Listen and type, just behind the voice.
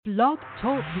Blog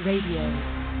Talk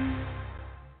Radio.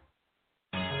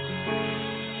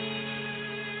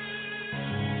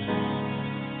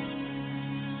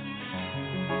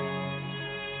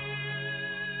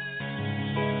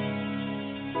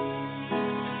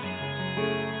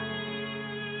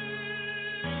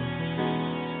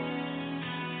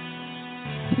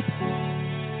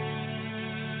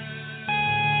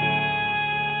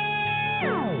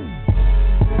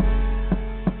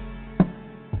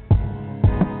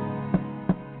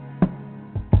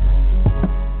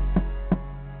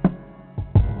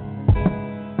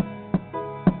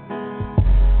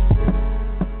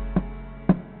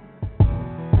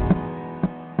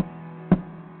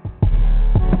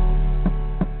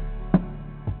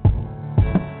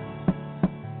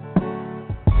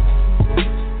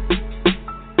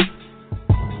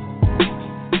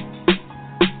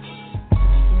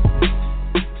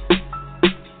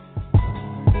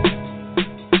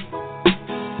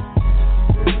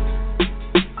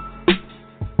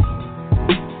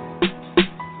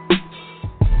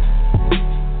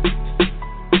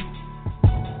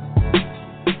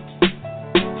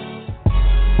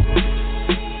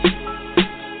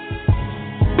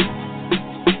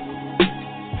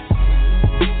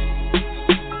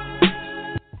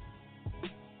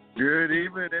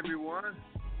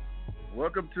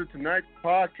 Welcome to tonight's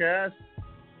podcast,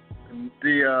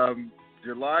 the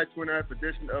July 29th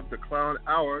edition of the Clown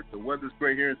Hour. The weather's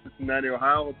great here in Cincinnati,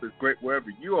 Ohio. Hope it's great wherever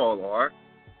you all are.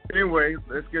 Anyway,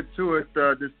 let's get to it.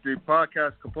 This is the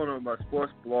podcast component of my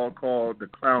sports blog called The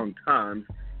Clown Times.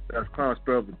 That's clown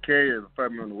spelled with K. You can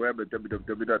find me on the web at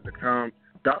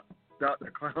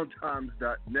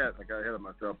www.theclowntimes.net. I got ahead of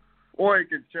myself. Or you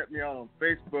can check me out on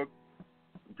Facebook,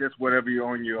 just whatever you're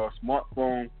on your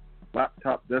smartphone,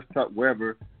 laptop, desktop,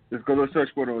 wherever. Just go to the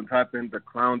search portal and type in The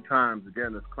Clown Times.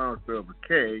 Again, it's clown spelled with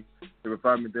K. You can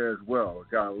find me there as well.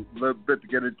 Got a little bit to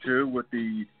get into with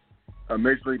the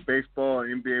Major League Baseball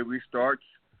and NBA restarts.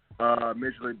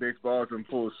 Major League Baseball is in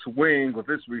full swing with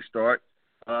its restart.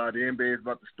 The NBA is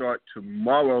about to start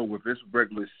tomorrow with its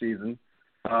regular season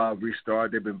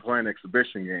restart. They've been playing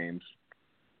exhibition games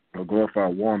or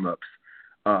glorified warm-ups.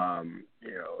 Up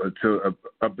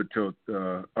until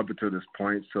this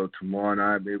point. So tomorrow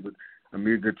night, I'm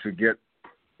eager to get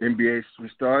NBA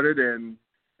restarted, and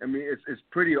I mean it's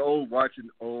pretty old watching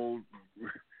old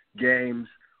games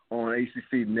on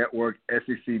ACC Network,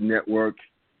 SEC Network,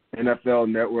 NFL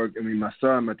Network. I mean, my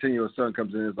 10-year-old son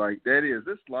comes in and is like, "Daddy, is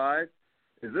this live?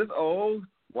 Is this old?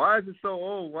 Why is it so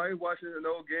old? Why are you watching the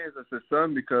old games?" I said,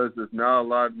 "Son, because there's not a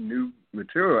lot of new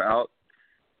material out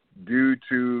due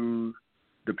to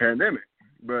the pandemic."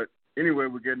 But anyway,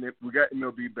 we got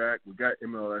MLB back. We got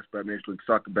MLS back, Major League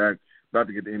Soccer back. About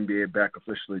to get the NBA back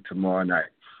officially tomorrow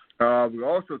night. We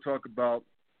also talk about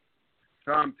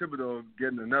Tom Thibodeau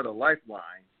getting another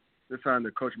lifeline, this time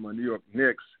to coach my New York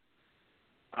Knicks.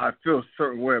 I feel a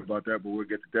certain way about that, but we'll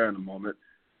get to that in a moment.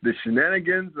 The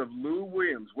shenanigans of Lou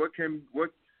Williams. We can't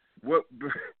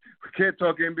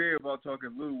talk NBA without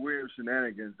talking Lou Williams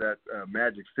shenanigans at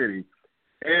Magic City.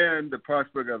 And the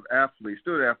prospect of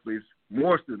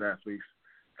more student athletes,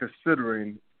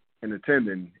 considering and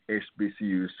attending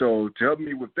HBCUs. So to help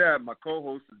me with that, my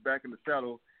co-host is back in the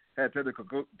saddle. Had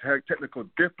technical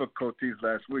difficulties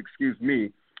last week,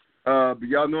 but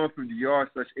y'all know him from the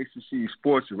yard/HBCU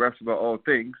Sports, who raps about all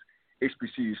things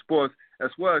HBCU Sports,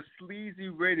 as well as Sleazy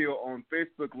Radio on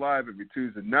Facebook Live every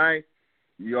Tuesday night.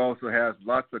 He also has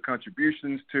lots of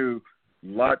contributions to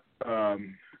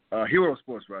Hero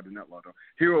Sports,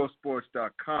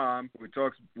 HeroSports.com,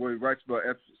 where he writes about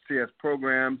FCS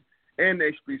programs and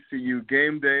HBCU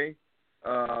Game Day.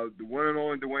 The one and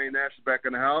only Dwayne Nash is back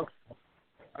in the house.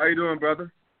 How you doing,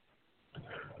 brother?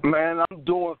 Man, I'm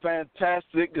doing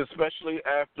fantastic, especially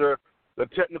after the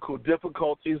technical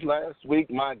difficulties last week.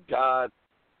 My God,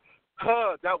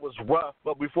 that was rough.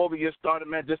 But before we get started,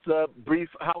 man, just a brief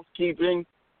housekeeping.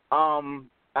 I'm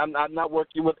not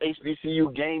working with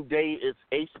HBCU Game Day. It's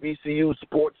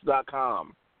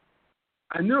HBCUsports.com.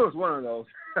 I knew it was one of those.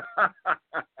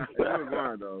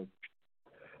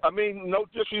 I mean, no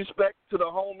disrespect to the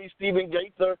homie Stephen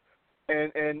Gaither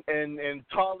and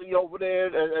Tolly over there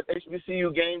at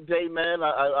HBCU Game Day, man.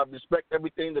 I respect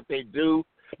everything that they do.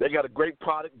 They got a great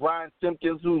product. Brian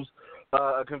Simpkins, who's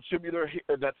a contributor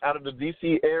that's out of the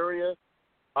D.C. area.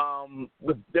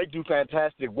 But they do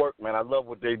fantastic work, man. I love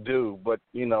what they do, but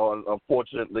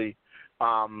unfortunately,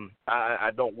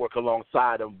 I don't work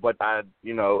alongside them. But as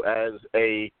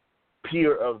a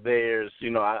peer of theirs,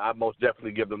 I most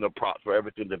definitely give them the props for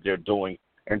everything that they're doing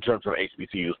in terms of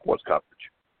HBCU sports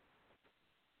coverage.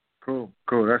 Cool.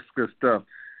 That's good stuff.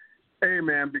 Hey,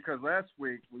 man, because last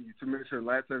week, when you mentioned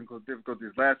last technical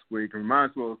difficulties last week, and we might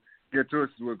as well get to it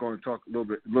since we're going to talk a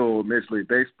little Major League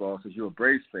Baseball since you're a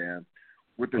Braves fan.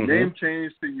 With the name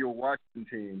change to your Washington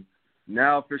team,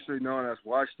 now officially known as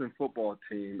Washington Football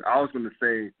Team, I was going to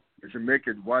say they should make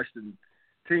it Washington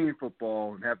Team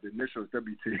Football and have the initials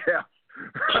WTF.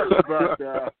 But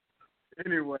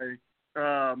anyway,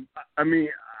 I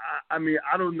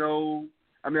don't know.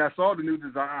 I mean, I saw the new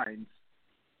designs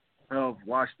of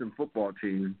Washington Football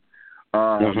Team.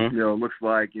 You know, it looks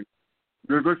like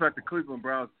the Cleveland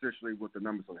Browns officially with the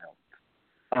numbers on the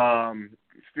helmet.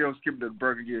 Still skipping the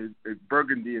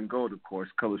burgundy and gold, of course,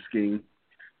 color scheme.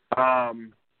 But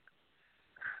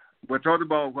talking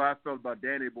about what I felt about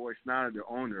Danny Boy Snyder, the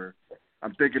owner,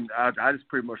 I'm thinking I just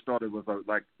pretty much thought it was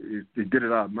like they did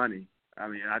it out of money. I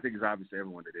mean, I think it's obvious to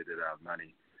everyone that they did it out of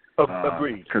money.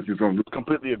 Agreed. Because he's going to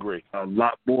completely agree. A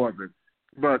lot more of it.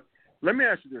 But let me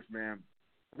ask you this, man.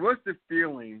 What's the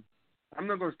feeling? I'm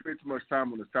not going to spend too much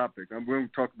time on this topic. I'm going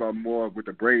to talk about more with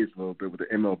the Braves a little bit, with the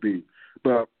MLB.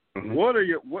 But what do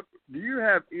you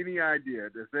have any idea?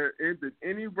 Has there been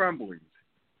any rumblings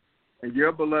in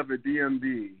your beloved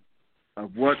DMV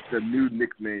of what the new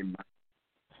nickname might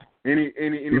be?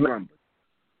 Any rumblings?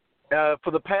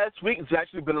 For the past week, it's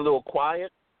actually been a little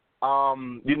quiet.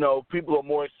 You know, people are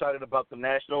more excited about the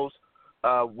Nationals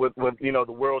with you know,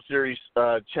 the World Series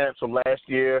champs from last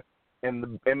year and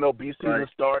the MLB season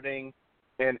starting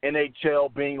and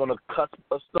NHL being on the cusp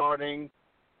of starting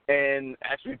and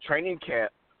actually training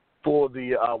camp for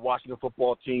the Washington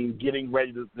Football Team getting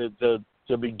ready to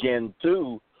begin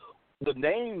too. The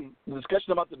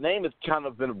discussion about the name has kind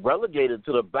of been relegated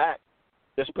to the back,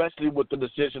 especially with the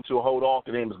decision to hold off.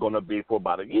 The name is going to be for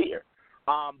about a year.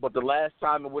 But the last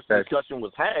time in which the discussion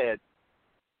was had,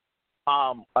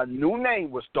 a new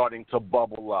name was starting to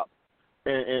bubble up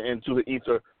into the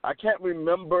ether. I can't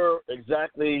remember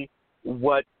exactly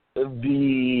what because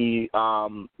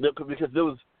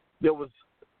there was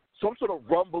some sort of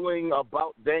rumbling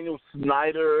about Daniel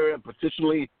Snyder and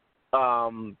potentially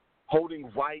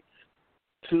holding rights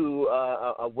to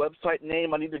a website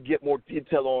name. I need to get more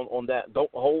detail on that.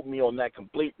 Don't hold me on that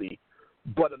completely.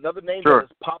 But another name that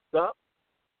has popped up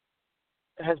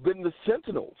has been the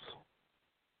Sentinels.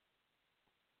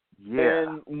 Yeah.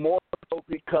 And more so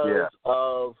because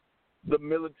of the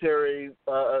military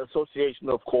association,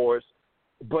 of course.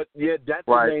 But, that's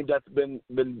the name that's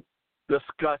been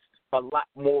discussed a lot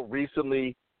more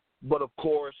recently. But, of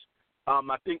course,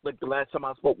 I think like the last time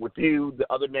I spoke with you, the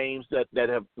other names that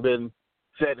have been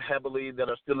said heavily that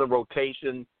are still in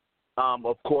rotation,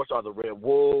 of course, are the Red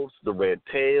Wolves, the Red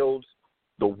Tails,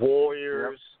 the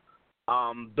Warriors.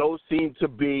 Those seem to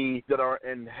be that are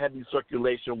in heavy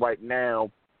circulation right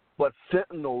now. But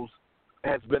Sentinels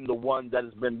has been the one that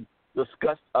has been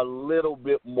discussed a little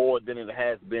bit more than it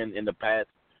has been in the past,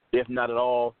 if not at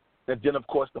all. And then, of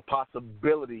course, the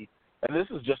possibility, and this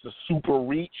is just a super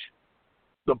reach,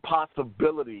 the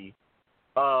possibility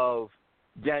of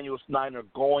Daniel Snyder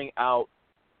going out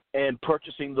and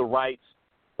purchasing the rights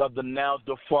of the now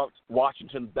defunct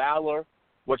Washington Valor,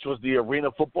 which was the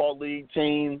Arena Football League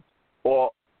team,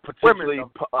 or potentially.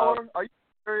 Are you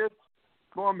serious?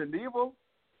 Going medieval?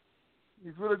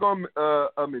 He's really going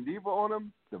a medieval on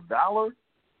him? The Valor?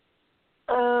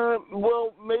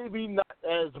 Well, maybe not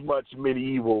as much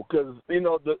medieval, because,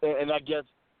 and I guess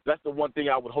that's the one thing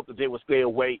I would hope that they would stay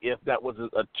away if that was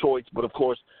a choice. But, of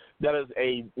course, that is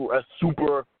a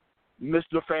super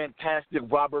Mr. Fantastic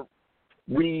Robert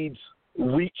Reed's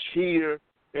reach here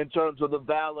in terms of the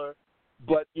Valor.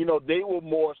 But, they were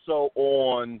more so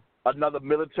on another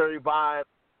military vibe.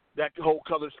 That whole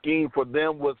color scheme for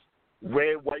them was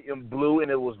red, white, and blue, and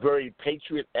it was very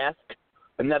Patriot-esque.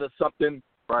 And that is something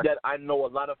that I know a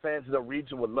lot of fans in the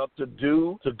region would love to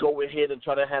do, to go ahead and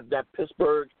try to have that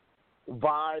Pittsburgh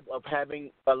vibe of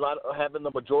having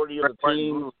the majority of the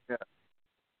team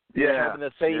having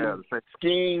the same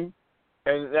scheme.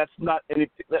 And that's not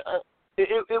anything.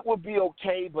 It would be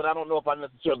okay, but I don't know if I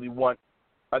necessarily want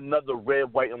another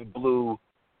red, white, and blue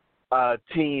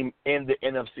team in the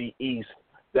NFC East.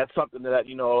 That's something that,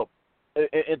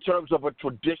 in terms of a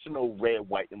traditional red,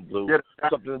 white, and blue,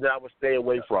 something that I would stay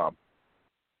away from.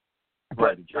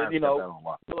 But,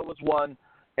 was one,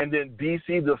 and then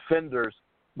DC Defenders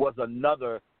was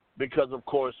another, because, of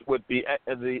course, with the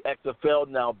XFL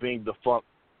now being defunct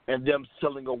and them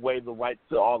selling away the rights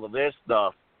to all of their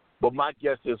stuff. But my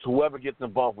guess is whoever gets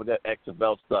involved with that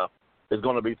XFL stuff is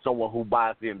going to be someone who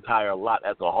buys the entire lot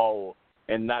as a whole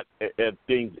and not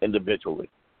things individually.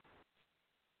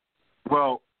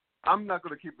 Well, I'm not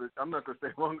going to keep it. I'm not going to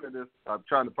stay long on this. I'm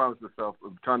trying to promise myself.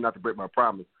 I'm trying not to break my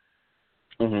promise.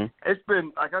 It's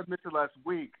been, like I mentioned last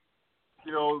week,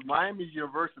 you know, Miami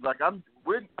University. Like I'm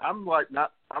like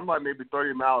maybe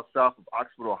 30 miles south of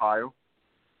Oxford, Ohio,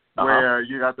 where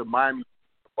you got the Miami,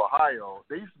 Ohio.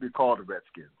 They used to be called the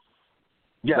Redskins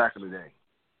back in the day.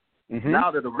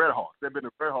 Now they're the Red Hawks. They've been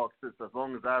the Red Hawks since as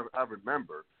long as I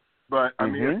remember. But I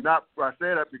mean, it's not. I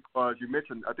say that because you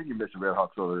mentioned. I think you mentioned Red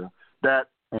Hawks earlier. That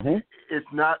it's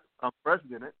not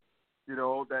unprecedented. You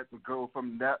know, that would go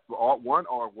from that one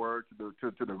R word to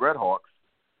the Red Hawks.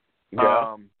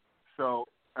 Yeah. So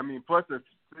I mean, plus it's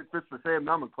the same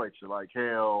nomenclature, like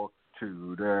hail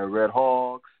to the Red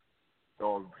Hawks,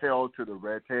 or hail to the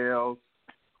Red Tails,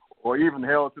 or even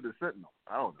hail to the Sentinel.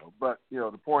 I don't know, but you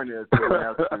know, the point is they would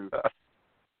have to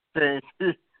change.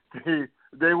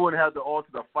 They wouldn't have to alter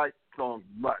the fight song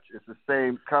much. It's the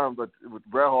same kind of, with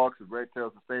Red Hawks and Red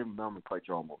Tails, the same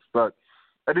nomenclature almost. But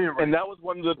at any rate, and that was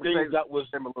one of the things that was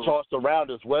tossed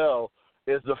around as well,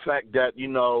 is the fact that, you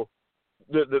know,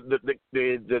 the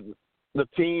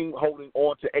team holding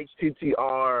on to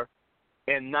HTTR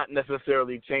and not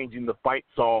necessarily changing the fight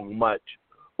song much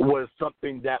was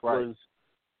something that was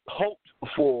hoped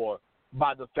for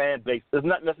by the fan base. It's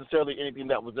not necessarily anything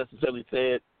that was necessarily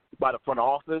said by the front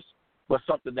office, but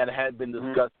something that had been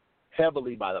discussed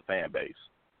heavily by the fan base.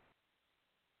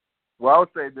 Well, I would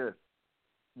say this.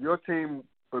 Your team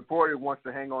reportedly wants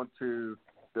to hang on to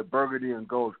the burgundy and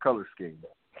gold color scheme.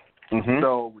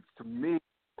 So, to me,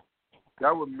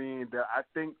 that would mean that I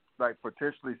think, like,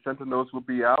 potentially Sentinels would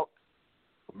be out,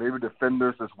 maybe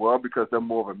Defenders as well, because they're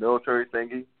more of a military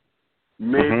thingy.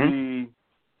 Maybe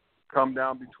come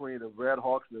down between the Red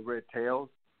Hawks and the Red Tails.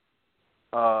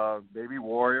 Maybe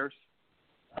Warriors.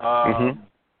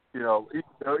 You know,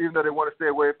 even though they want to stay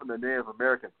away from the Native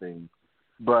American thing,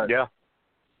 but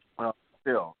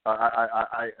still,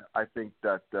 I think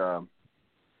that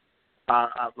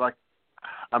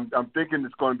I'm thinking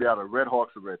it's going to be out of Red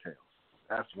Hawks or Red Tails.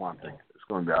 That's one thing. It's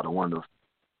going to be out of one of those.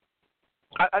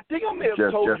 I think I may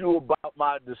have told you about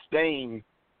my disdain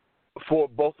for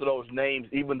both of those names,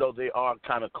 even though they are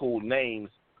kind of cool names.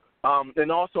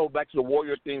 And also, back to the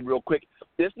Warrior thing real quick,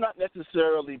 it's not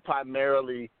necessarily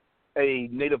primarily a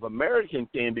Native American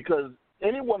thing, because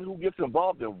anyone who gets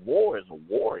involved in war is a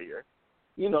warrior.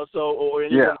 You know, so, or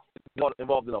anyone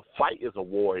involved in a fight is a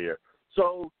warrior.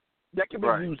 So that can be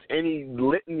used any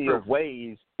litany of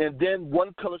ways. And then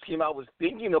one color scheme I was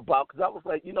thinking about, because I was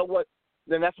like, you know what?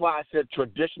 Then that's why I said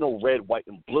traditional red, white,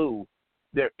 and blue.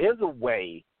 There is a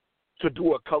way to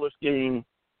do a color scheme,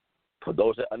 for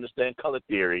those that understand color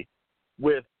theory,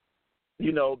 with,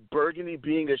 you know, burgundy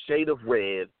being a shade of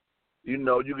red. You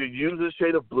know, you could use a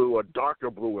shade of blue or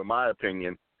darker blue, in my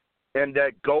opinion, and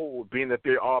that gold being that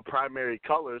they are primary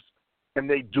colors and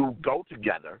they do go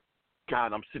together.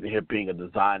 God, I'm sitting here being a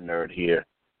design nerd here.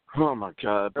 Oh, my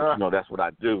God. But, you know, that's what I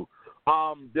do.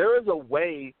 There is a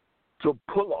way to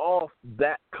pull off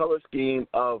that color scheme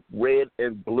of red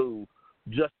and blue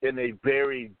just in a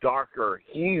very darker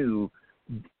hue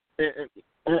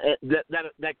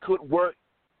that could work,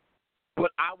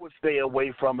 but I would stay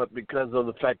away from it because of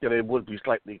the fact that it would be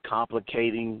slightly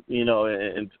complicating, you know.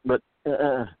 But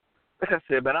like I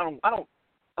said, man, I don't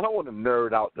want to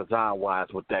nerd out design wise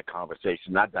with that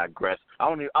conversation. I digress.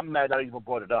 I'm mad I even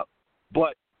brought it up.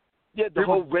 But yeah, the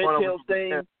whole Red Tails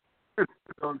thing.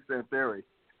 Understand theory.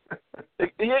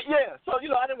 Yeah. So, you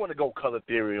know, I didn't want to go color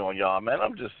theory on y'all, man.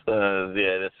 I'm just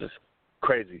this is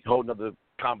crazy. Whole nother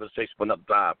conversation for another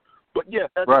time. But yeah,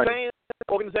 as a fan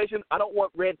organization, I don't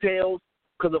want Red Tails,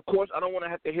 because of course I don't want to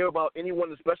have to hear about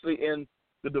anyone, especially in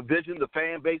the division, the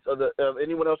fan base, or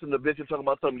anyone else in the division talking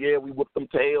about something. Yeah, we whipped them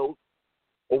tails,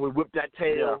 or we whipped that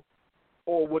tail,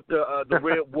 or with the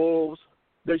Red Wolves,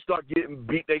 they start getting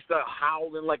beat. They start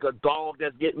howling like a dog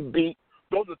that's getting beat.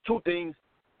 Those are two things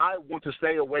I want to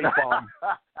stay away from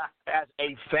as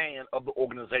a fan of the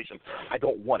organization. I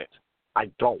don't want it.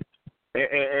 I don't.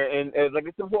 And like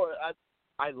I said before,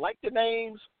 I like the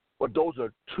names, but those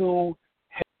are two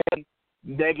heavy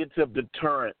negative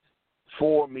deterrents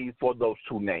for me for those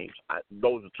two names.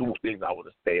 Those are two things I want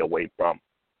to stay away from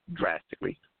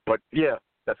drastically. But, yeah,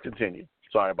 let's continue.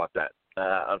 Sorry about that.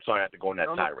 I'm sorry I had to go on that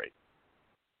tirade.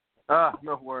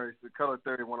 No worries. The Color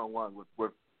 30 101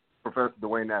 with Professor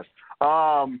Dwayne Nash.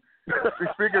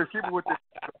 Speaking of keeping with the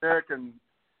American,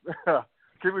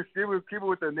 keep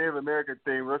with the Native American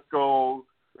theme.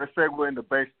 Let's segue into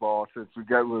baseball, since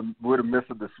we're the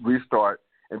midst of this restart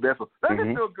in baseball. Doesn't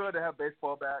it feel good to have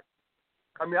baseball back?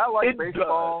 I mean, I like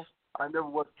baseball. I never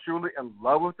was truly in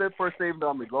love with it per se, even though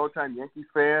I'm a long-time Yankees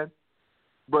fan.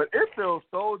 But it feels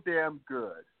so damn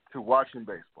good to watching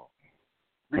baseball,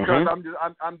 because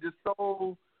I'm just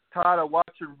so tired of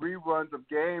watching reruns of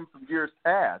games from years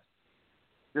past.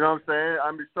 You know what I'm saying?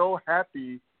 I'm so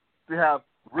happy to have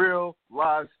real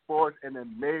live sports in a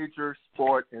major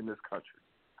sport in this country.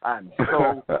 I'm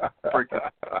so freaking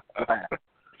glad.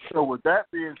 So with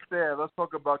that being said, let's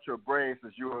talk about your Braves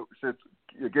since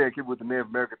again keep with the Native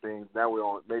American things. Now we're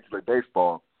on Major League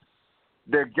Baseball.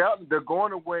 They're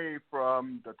going away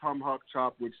from the tomahawk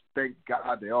chop, which thank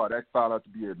God they are. That found out to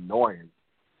be annoying.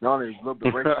 Not only a little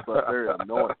bit racist, but very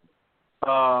annoying.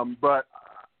 But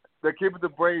they're keeping the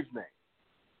Braves name.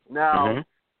 Now,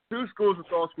 two schools of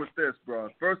thoughts with this, bro.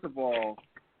 First of all,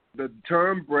 the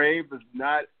term Brave is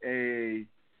not it's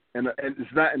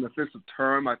not an official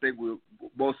term. I think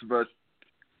most of us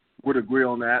would agree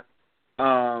on that.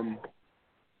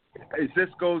 It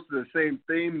just goes to the same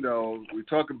theme, though. We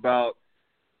talk about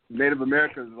Native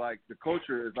Americans, like the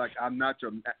culture is like I'm not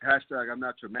your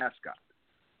mascot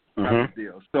type of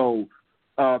deal. So,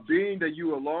 being that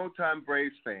you a longtime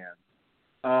Braves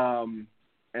fan,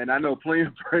 and I know plenty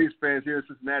of Braves fans here in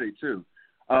Cincinnati too,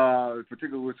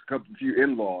 particularly with a few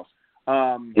in-laws.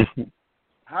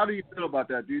 How do you feel about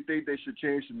that? Do you think they should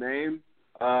change the name?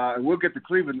 And we'll get to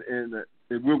Cleveland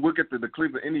we'll get to the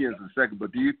Cleveland Indians in a second.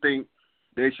 But do you think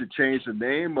they should change the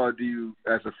name, or do you,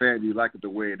 as a fan, do you like it the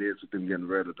way it is with them getting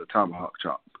rid of the tomahawk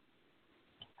chop?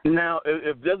 Now,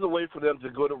 if there's a way for them to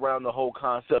go around the whole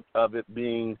concept of it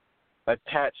being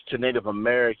attached to Native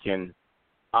American,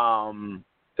 and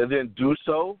then do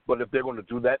so. But if they're going to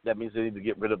do that, that means they need to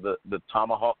get rid of the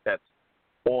tomahawk that's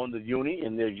on the uni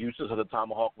and their uses of the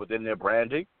tomahawk within their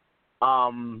branding.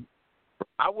 I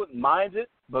wouldn't mind it,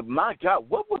 but my God,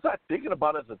 what was I thinking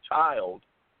about as a child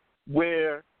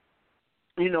where,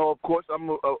 of course,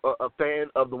 I'm a fan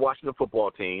of the Washington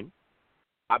football team.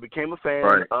 I became a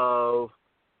fan of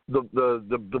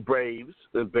the Braves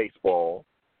in baseball.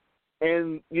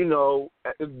 And,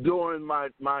 during my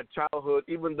childhood,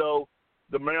 even though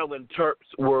the Maryland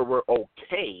Terps were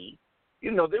okay,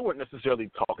 they weren't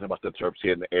necessarily talking about the Terps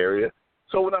here in the area.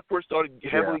 So when I first started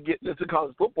heavily getting into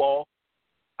college football,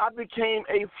 I became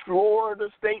a Florida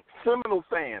State Seminole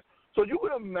fan. So you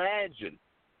can imagine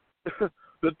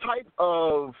the type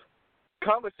of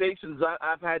conversations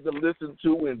I've had to listen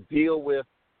to and deal with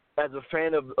as a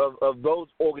fan of those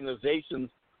organizations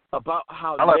about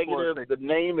how negative the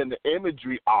name and the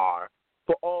imagery are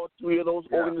for all three of those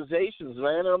organizations,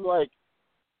 man. And I'm like,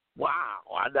 wow,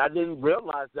 I didn't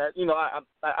realize that.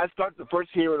 I started to first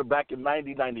hear it back in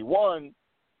 1991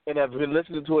 and have been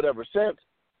listening to it ever since.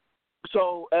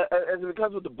 So as it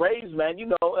comes with the Braves, man,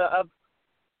 when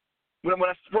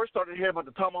I first started hearing about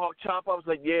the tomahawk chop, I was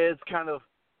like, yeah, it's kind of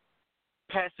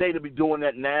passe to be doing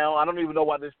that now. I don't even know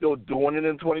why they're still doing it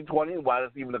in 2020 and why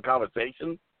there's even a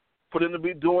conversation for them to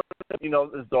be doing it.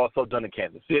 It's also done in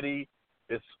Kansas City.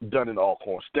 It's done in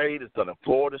Alcorn State. It's done in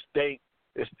Florida State.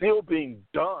 It's still being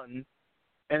done,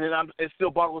 and then it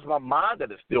still boggles my mind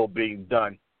that it's still being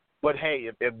done. But, hey,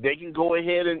 if they can go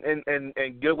ahead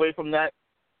and get away from that,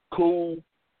 cool.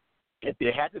 If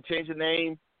they had to change the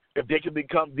name, if they could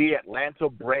become the Atlanta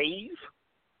Braves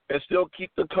and still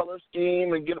keep the color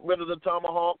scheme and get rid of the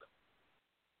tomahawk,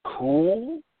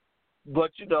 cool.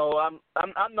 But, I'm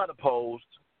not opposed.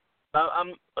 I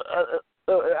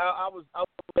was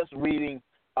just reading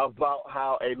about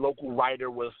how a local writer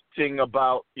was singing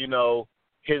about,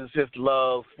 his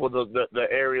love for the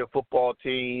area football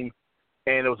team,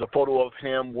 and there was a photo of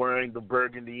him wearing the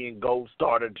burgundy and gold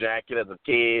starter jacket as a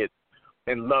kid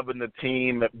and loving the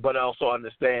team, but also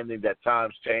understanding that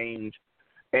times change,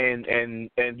 and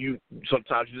you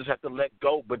sometimes you just have to let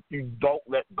go, but you don't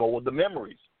let go of the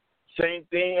memories. Same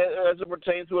thing as it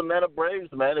pertains to Atlanta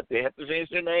Braves, man. If they have to change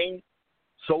their name,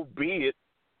 so be it.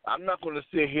 I'm not going to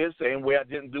sit here saying I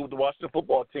didn't do with the Washington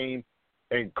football team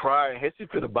and cry and hissy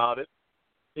fit about it.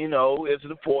 It's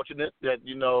unfortunate that,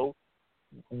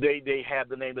 they have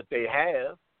the name that they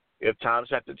have. If times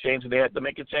have to change and they have to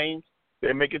make a change,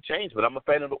 they make a change. But I'm a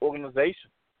fan of the organization.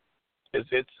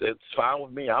 It's fine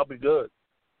with me. I'll be good.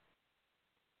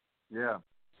 Yeah,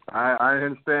 I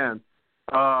understand.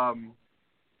 Like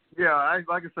I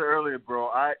said earlier, bro,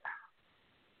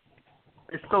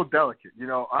 it's so delicate.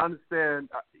 I understand,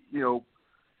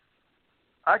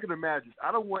 I can imagine.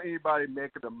 I don't want anybody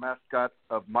making a mascot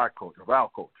of my culture, of our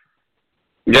culture.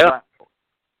 Yeah.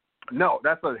 No,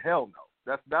 that's a hell no.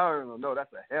 That's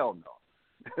a hell no.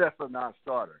 That's a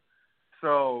non-starter.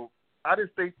 So I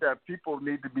just think that people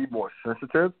need to be more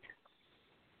sensitive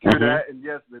to that. And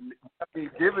yes,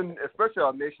 given especially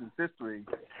our nation's history,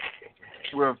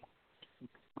 we're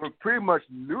pretty much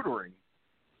neutering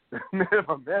the Native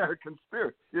American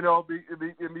spirit. If you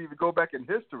go back in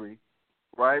history,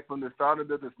 right, from the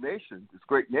founding of this nation, this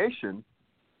great nation,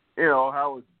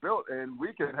 how it's built, and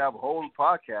we can have a whole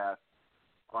podcast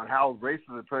on how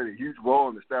racism played a huge role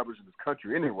in establishing this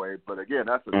country anyway. But again,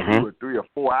 that's a 2 or 3 or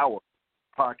 4 hour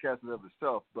podcast in of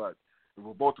itself, but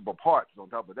with multiple parts on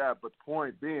top of that. But the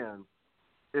point being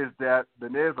is that the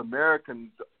Native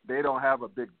Americans, they don't have a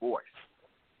big voice.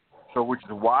 So which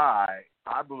is why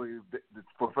I believe that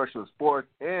professional sports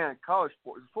and college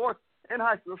sports and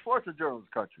high school sports are in this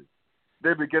country.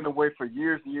 They've been getting away for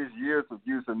years and years and years of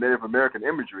using Native American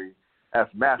imagery as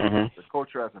mascots, the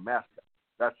culture as a mascot.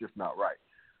 That's just not right.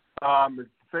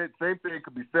 Same thing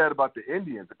could be said about the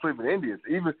Indians, the Cleveland Indians.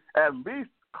 Even at least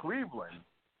Cleveland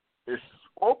is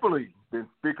openly been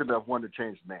speaking of wanting to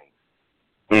change names.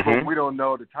 But we don't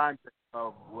know the time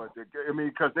of what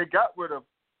because they got rid of,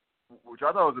 which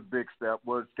I thought was a big step,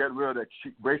 was getting rid of that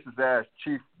racist-ass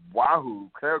Chief Wahoo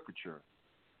caricature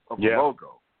of the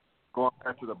logo, going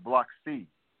back to the Block C.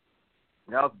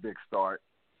 That was a big start,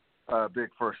 big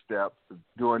first step,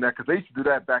 doing that, because they used to do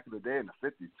that back in the day in the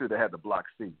 50s, too. They had the Block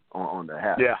C on their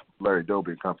hat. Yeah. Larry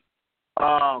Doby and company.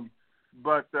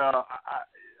 What's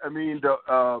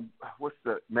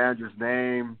the manager's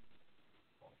name?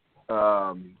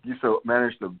 Used to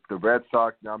manage the Red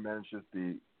Sox, now manages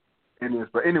the Indians.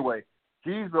 But anyway,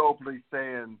 he's been openly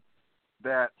saying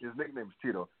that his nickname is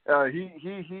Tito.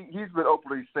 He's been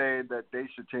openly saying that they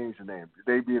should change the name.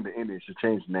 They being the Indians should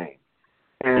change the name,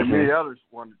 and many others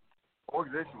wanted the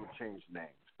organization would change the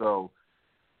name. So,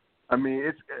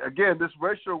 it's again this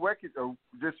racial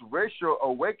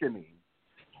awakening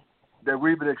that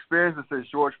we've been experiencing since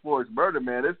George Floyd's murder.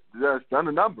 Man, it's done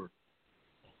a number.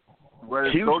 Whether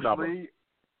it's socially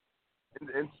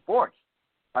in sports.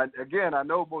 I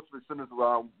know most of it centers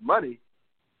around money,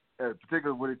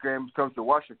 particularly when it comes to the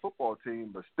Washington football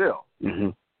team, but still,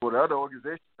 for the other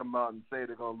organizations come out and say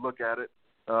they're going to look at it,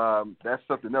 that's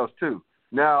something else too.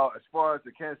 Now, as far as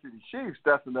the Kansas City Chiefs,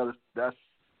 that's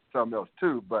something else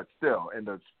too, but still, and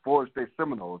the Florida State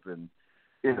Seminoles and,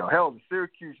 hell, the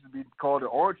Syracuse used to be called the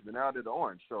Orangemen, now they're the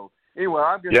Orange. So, anyway,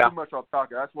 I'm getting too much off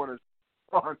talking. I just want to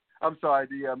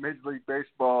the Major League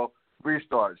Baseball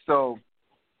restart. So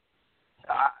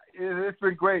it's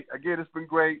been great. Again, it's been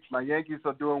great. My Yankees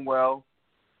are doing well.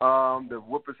 They're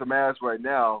whooping some ass right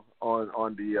now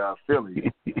on the Phillies.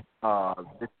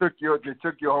 They took your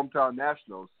hometown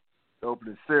Nationals, the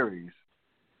opening series.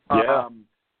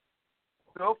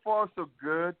 So far, so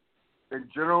good in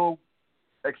general,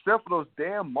 except for those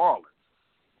damn Marlins.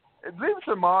 It leaves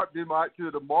to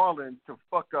the Marlins to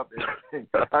fuck up everything.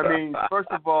 First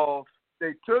of all,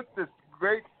 they took this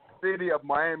great city of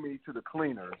Miami to the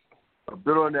cleaners,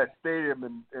 building that stadium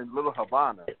in Little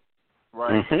Havana,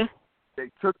 right?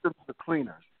 They took them to the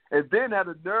cleaners, and then had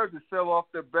the nerve to sell off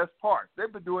their best parts.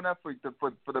 They've been doing that for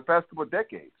the past couple of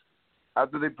decades,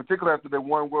 particularly after they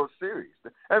won World Series.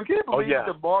 And can you believe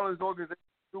the Marlins organization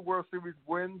 2 World Series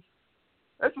wins?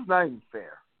 That's just not even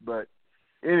fair, but.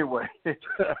 Anyway,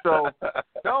 so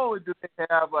not only do they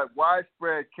have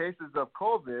widespread cases of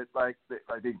COVID, I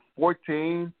think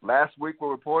 14 last week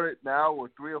were reported, now or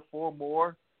 3 or 4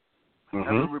 more have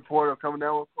been reported coming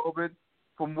down with COVID.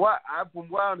 From what I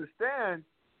understand,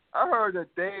 I heard that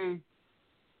they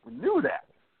knew that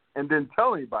and didn't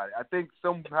tell anybody. I think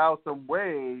somehow, some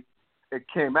way, it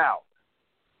came out.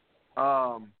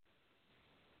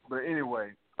 But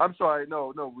anyway. I'm sorry,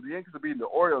 no. The Yankees are beating the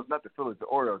Orioles, not the Phillies. The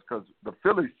Orioles, because the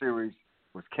Phillies series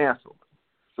was canceled,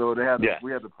 so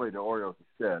we had to play the Orioles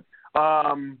instead.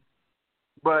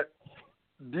 But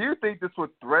do you think this would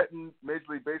threaten Major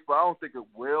League Baseball? I don't think it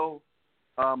will.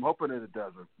 I'm hoping that it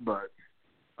doesn't. But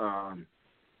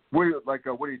what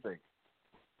do you think?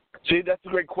 See, that's a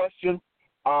great question.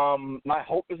 My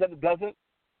hope is that it doesn't.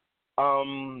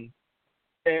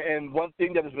 And one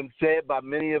thing that has been said by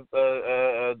many of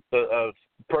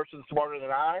persons smarter than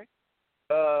I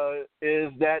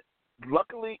is that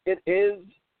luckily it is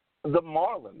the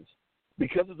Marlins,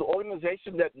 because it's an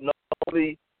organization that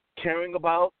nobody caring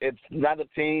about. It's not a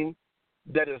team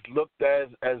that is looked as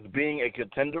being a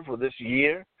contender for this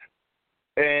year.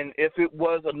 And if it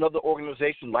was another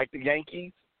organization like the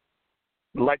Yankees,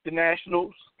 like the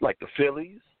Nationals, like the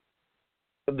Phillies,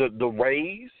 the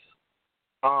Rays,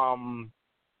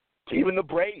 even the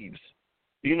Braves,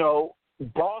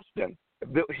 Boston,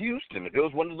 Houston, if it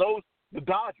was one of those, the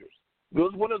Dodgers, it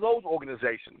was one of those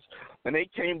organizations, and they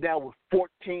came down with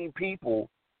 14 people,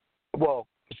 well,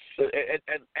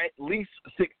 at least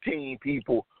 16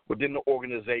 people within the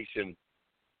organization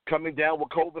coming down with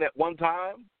COVID at one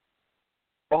time.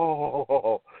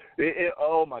 Oh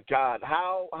my God!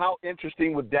 How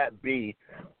interesting would that be,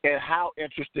 and how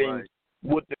interesting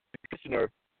would the commissioner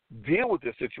deal with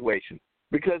this situation?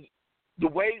 Because the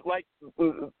way, like,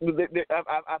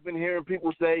 I've been hearing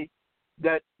people say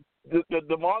that the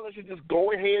Marlins should just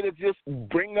go ahead and just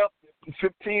bring up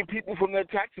 15 people from their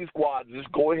taxi squad and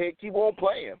just go ahead and keep on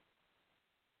playing.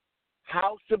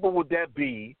 How simple would that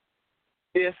be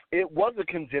if it was a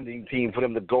contending team for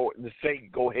them to go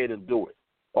ahead and do it?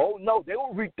 Oh, no, they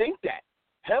will rethink that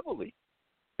heavily.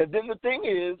 And then the thing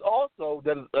is also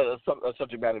that a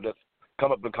subject matter that's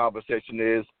come up in the conversation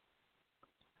is,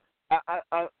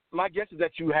 my guess is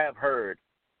that you have heard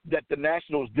that the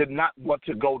Nationals did not want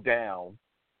to go down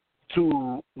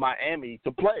to Miami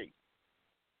to play.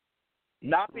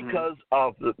 Not because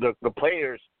of the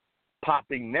players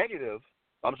popping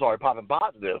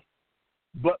positive,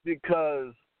 but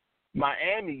because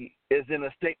Miami is in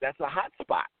a state that's a hot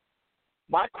spot.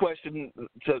 My question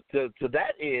to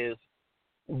that is,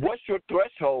 what's your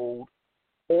threshold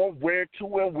on where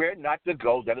to and where not to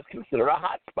go that is considered a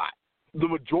hot spot? The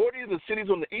majority of the cities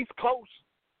on the East Coast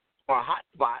are hot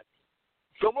spots.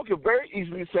 Someone could very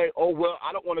easily say, oh, well,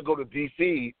 I don't want to go to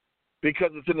D.C.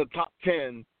 because it's in the top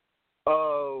 10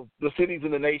 of the cities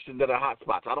in the nation that are hot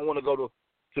spots. I don't want to go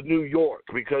to New York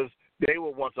because they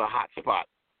were once a hot spot.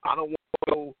 I don't want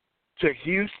to go to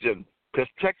Houston because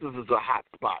Texas is a hot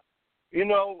spot. You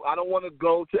know, I don't want to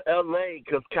go to L.A.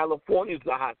 because California is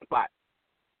a hot spot.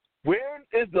 Where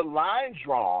is the line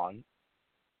drawn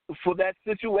for that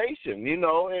situation? You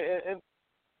know, and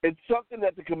it's something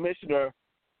that the commissioner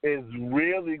is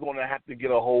really going to have to get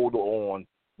a hold on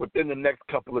within the next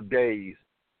couple of days,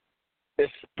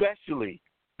 especially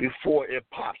before it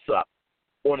pops up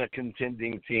on a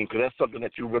contending team, because that's something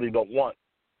that you really don't want.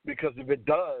 Because if it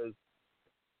does,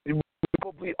 it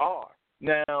probably are.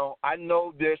 Now, I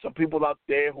know there's some people out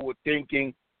there who are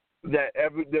thinking that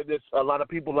there's a lot of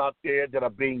people out there that are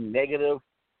being negative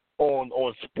on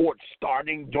sports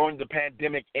starting during the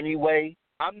pandemic anyway.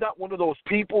 I'm not one of those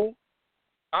people.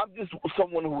 I'm just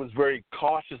someone who is very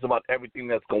cautious about everything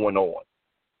that's going on.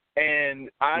 And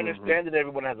I understand that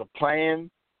everyone has a plan,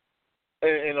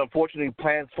 and unfortunately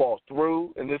plans fall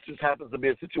through, and this just happens to be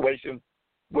a situation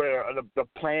where the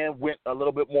plan went a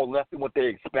little bit more left than what they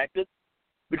expected,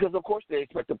 because, of course, they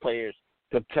expect the players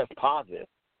to test positive.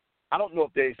 I don't know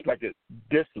if they expected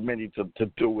this many to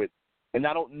do it, and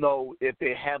I don't know if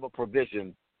they have a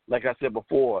provision, like I said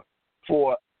before,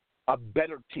 for a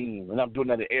better team, and I'm doing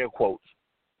that in air quotes,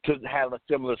 to have a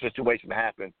similar situation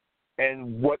happen,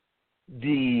 and what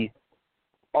the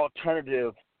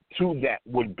alternative to that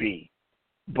would be.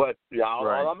 But all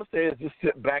I'm going to say is just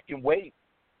sit back and wait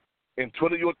and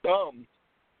twiddle your thumbs,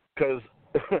 because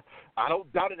I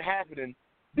don't doubt it happening.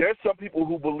 There's some people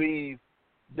who believe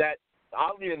that,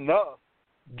 oddly enough,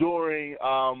 during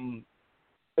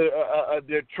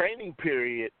their training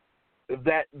period,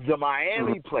 that the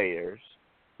Miami players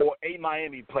or a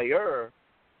Miami player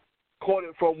caught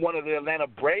it from one of the Atlanta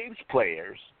Braves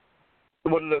players,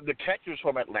 one of the catchers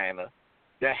from Atlanta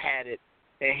that had it,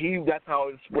 and that's how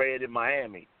it spread in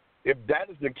Miami. If that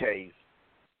is the case,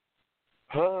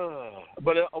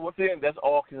 but once again, that's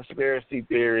all conspiracy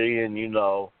theory, and, you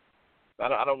know,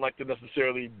 I don't like to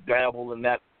necessarily dabble in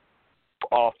that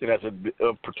often as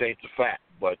it pertains to fact,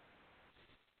 but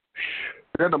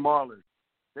they're the Marlins.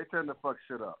 They tend to fuck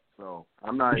shit up, so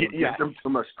I'm not even giving them too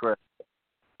much credit.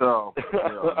 So, you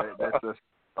know,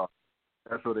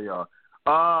 that's what they are.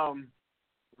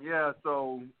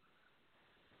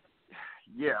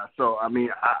 So I mean,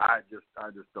 I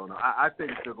just don't know. I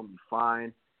think they're gonna be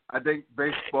fine. I think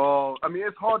baseball. I mean,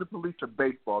 it's hard to police the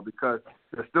baseball because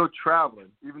they're still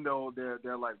traveling, even though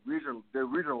they're like regional. They're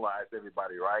regionalized,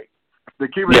 everybody, right? They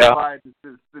keep it divided.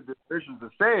 The division's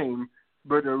the same,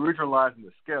 but they're regionalizing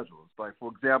the schedules. Like,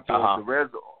 for example, the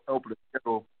Reds opening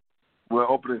schedule will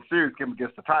open a series game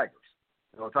against the Tigers.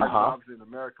 You know, Tigers are obviously in the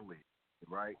American League,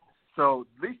 right? So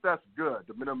at least that's good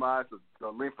to minimize the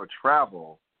length of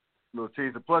travel. You know,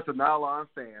 teams, and plus the nylon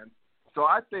fans. So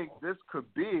I think this could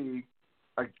be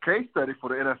a case study for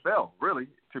the NFL, really,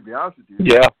 to be honest with you.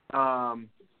 Yeah.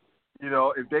 You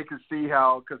know, if they could see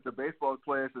how, because the baseball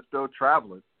players are still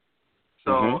traveling.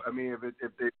 So I mean,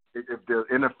 if the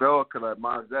NFL could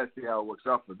monitor that, see how it works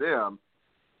out for them,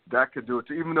 that could do it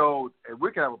too. Even though, and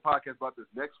we can have a podcast about this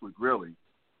next week, really.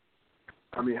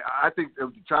 I mean, I think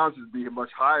the challenges would be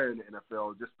much higher in the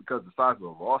NFL just because of the size of the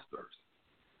rosters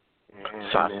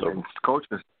and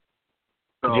coaches.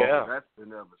 So that's in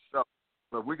and of itself.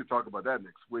 But we could talk about that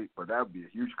next week, but that would be a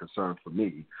huge concern for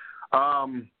me.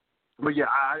 But yeah,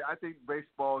 I think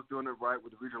baseball is doing it right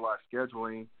with the regionalized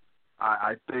scheduling.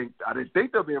 I didn't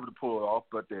think they'll be able to pull it off,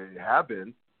 but they have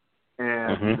been.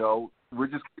 And you know, we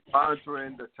just keep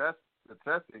monitoring the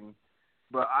testing.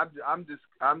 But I'm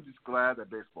just glad that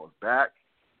baseball is back.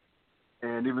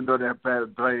 And even though they're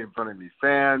playing in front of these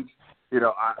fans,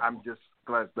 I'm just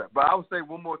glad it's back. But I will say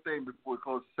one more thing before we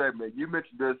close the segment. You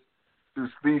mentioned this through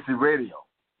Sleazy Radio.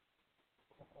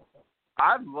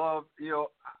 I love,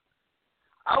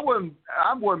 I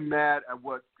wasn't mad at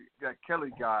what that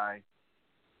Kelly guy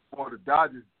or the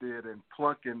Dodgers did in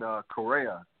plunking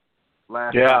Correa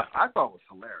last night. I thought it was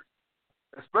hilarious.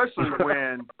 Especially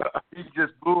when he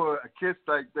just blew a kiss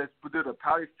like that, did a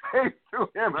pouty face to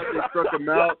him as he struck him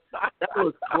out. That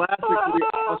was classically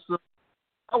awesome.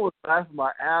 I was laughing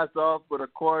my ass off, but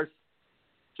of course,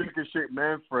 Chicken Shake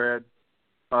Manfred,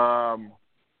 Rob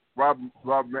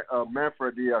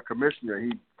Manfred, the commissioner,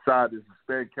 he decided to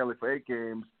suspend Kelly for 8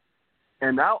 games.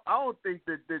 And I don't think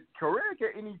that Correa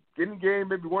get any game,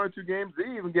 maybe 1 or 2 games. Did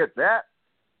he even get that?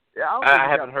 Yeah, I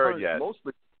haven't heard yet.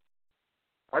 Mostly.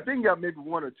 I think he got maybe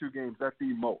 1 or 2 games. That's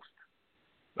the most.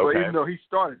 Okay. But even though he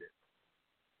started it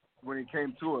when he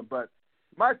came to him. But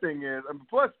my thing is,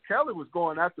 plus Kelly was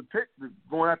going after hitters,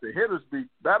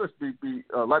 batters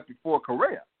like before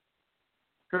Correa.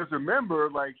 Because remember,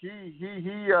 like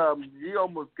he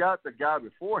almost got the guy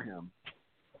before him,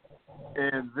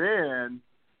 and then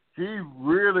he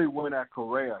really went at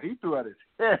Correa. He threw at his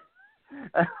head,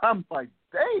 and I'm like,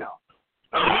 damn,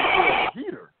 he threw a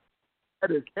heater at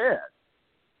his head.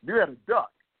 You had a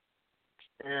duck.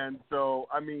 And so,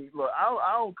 look,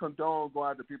 I don't condone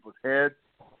going after people's heads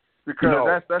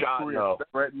because that's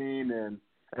career-threatening and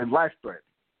life-threatening.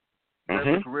 That's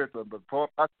a career threatening, but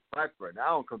life-threatening. I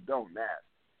don't condone that.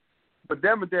 But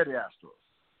them and the Astros,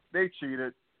 they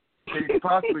cheated. They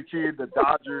possibly cheated the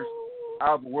Dodgers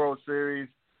out of the World Series,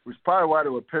 which is probably why they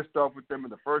were pissed off with them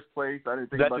in the first place. I didn't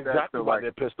think about that. That's exactly why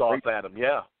they're pissed off at them,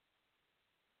 yeah.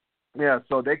 Yeah,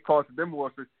 so they cost them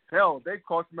World Series. Hell, they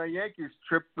cost my Yankees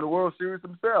trip to the World Series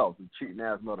themselves, you cheating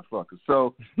ass motherfuckers.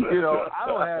 So, I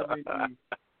don't have any.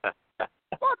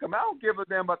 Fuck them. I don't give a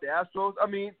damn about the Astros.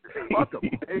 Fuck them.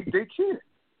 They cheated,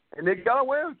 and they got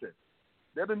away with it.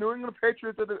 They're the New England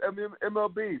Patriots of the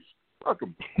MLB. Fuck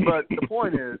them. But the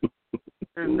point is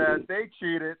that they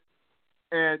cheated,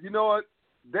 and you know what?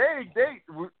 They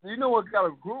got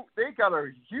a group. They got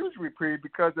a huge reprieve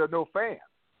because there are no fans.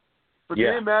 So can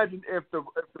you imagine if the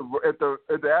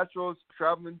Astros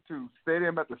traveling to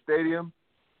stadium at the stadium,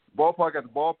 ballpark at the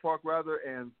ballpark rather,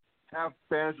 and have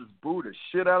fans just boo the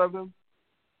shit out of them,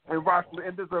 and rightfully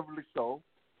and deservedly so,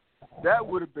 that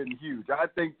would have been huge. I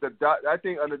think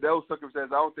under those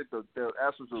circumstances, I don't think the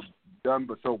Astros have done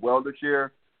but so well this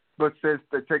year. But since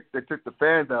they took the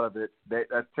fans out of it,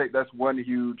 that's one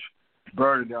huge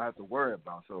burden they'll have to worry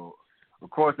about. So of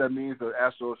course that means the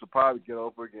Astros will probably get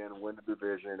over again and win the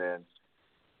division and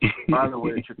find a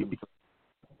way to trick themselves.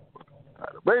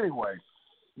 But anyway,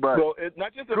 so it's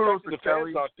not just the fact that the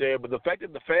fans aren't there, but the fact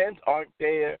that the fans aren't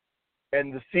there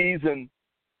and the season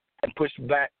pushed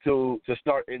back to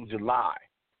start in July.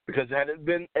 Because had it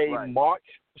been a March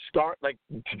start like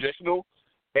traditional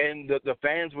and the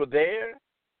fans were there,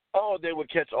 they would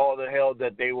catch all the hell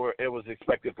that it was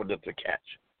expected for them to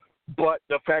catch. But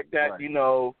the fact that,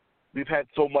 we've had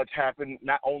so much happen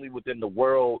not only within the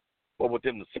world but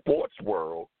within the sports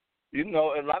world, a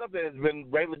lot of it has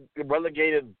been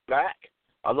relegated back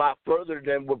a lot further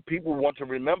than what people want to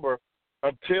remember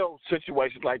until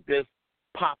situations like this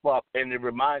pop up and it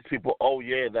reminds people, oh,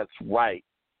 yeah, that's right,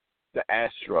 the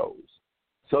Astros.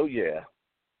 So, yeah.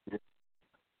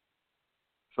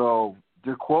 So,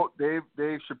 to quote Dave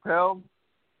Chappelle,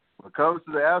 when it comes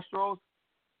to the Astros,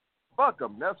 fuck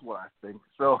them. That's what I think.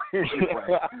 So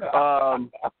anyway,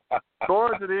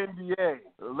 going to the NBA,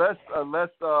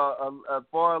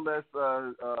 far less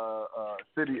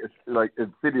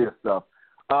insidious stuff.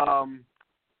 The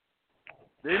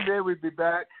NBA will be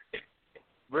back.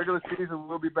 Regular season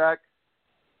will be back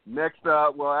next.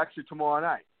 Actually tomorrow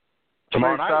night.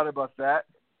 Tomorrow night. I'm excited about that.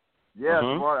 Yeah,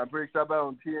 tomorrow. I'm pretty excited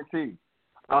about it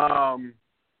on TNT.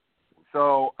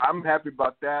 So I'm happy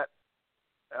about that.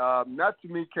 Not too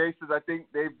many cases. I think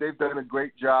they've done a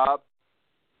great job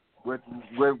with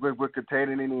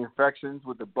containing any infections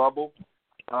with the bubble.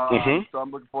 So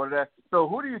I'm looking forward to that. So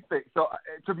who do you think? So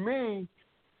to me,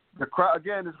 the crowd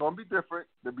again is going to be different.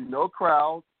 There'll be no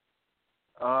crowd.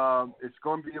 It's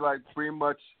going to be like pretty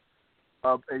much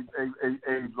a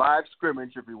live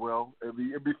scrimmage, if you will. It'll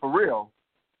be for real.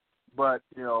 But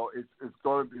it's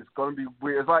going to be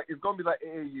weird. It's going to be like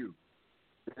AAU,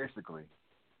 basically.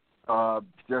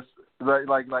 Just like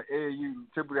AAU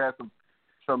typically has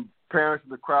some parents in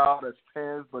the crowd as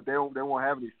fans, but they won't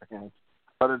have any fans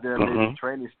other than maybe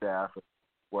training staff and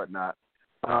whatnot.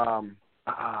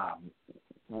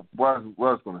 What I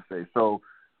was going to say. So,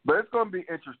 but it's going to be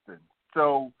interesting.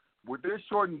 So with this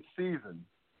shortened season,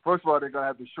 first of all, they're going to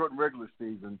have to shorten regular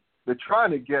season. They're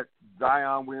trying to get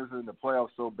Zion Williamson in the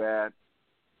playoffs so bad.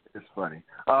 It's funny.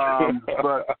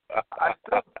 But I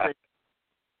still think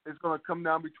it's going to come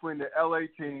down between the L.A.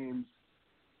 teams,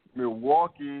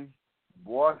 Milwaukee,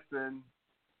 Boston,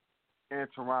 and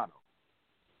Toronto.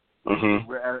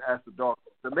 As the dark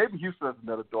horse. So maybe Houston has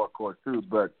another dark horse too,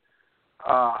 but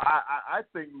I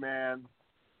think, man,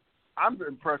 I'm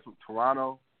impressed with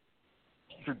Toronto.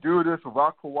 To do this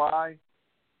without Kawhi,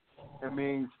 I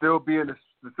mean, still be in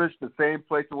the same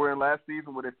place they were in last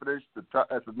season where they finished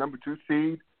as the number 2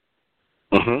 seed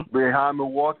behind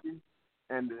Milwaukee,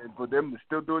 and for them to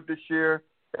still do it this year,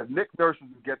 if Nick Nurse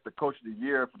doesn't get the Coach of the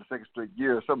Year for the second straight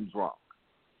year, something's wrong.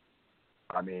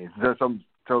 I mean, there's some.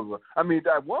 I mean,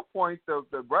 at one point, the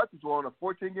Raptors were on a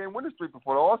 14-game winning streak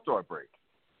before the All-Star break.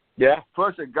 Yeah.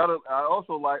 Plus, I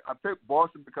picked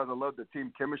Boston because I love the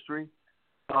team chemistry.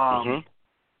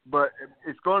 But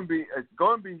it's going to be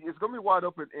wide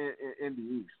open in the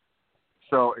East.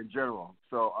 So in general,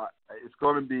 it's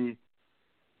going to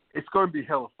be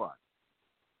hella fun.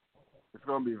 It's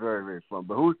going to be very, very fun.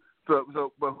 But who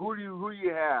do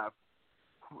you have?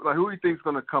 Like, who do you think is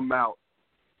going to come out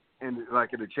in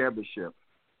the championship?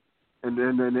 And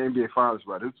then the NBA Finals,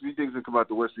 right? Who do you think is going to come out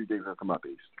the West? Who do you think is going to come out the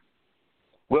East?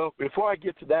 Well, before I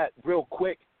get to that, real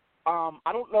quick, I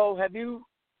don't know. Did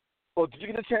you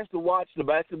get a chance to watch the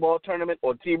basketball tournament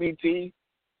or TBT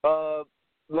earlier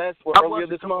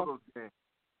this month?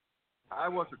 I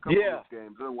watched a couple of those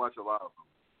games. I didn't watch a lot of them.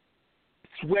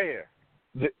 I swear,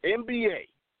 the NBA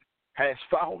has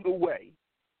found a way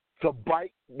to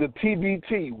bite the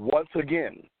TBT once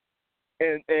again.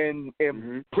 And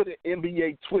put an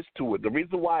NBA twist to it. The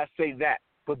reason why I say that,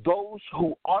 for those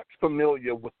who aren't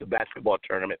familiar with the basketball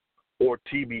tournament or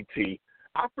TBT,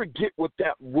 I forget what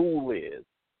that rule is.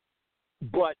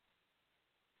 But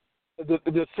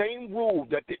the same rule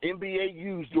that the NBA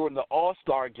used during the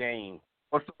All-Star game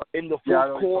in the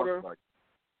fourth quarter,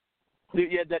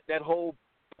 that whole,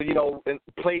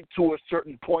 played to a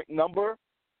certain point number,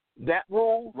 that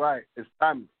rule. Right. It's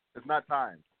time. It's not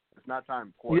time. It's not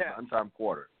time quarter. Yeah. Untimed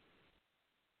quarter.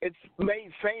 It's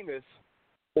made famous,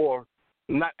 or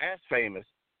not as famous,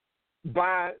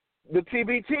 by the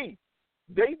TBT.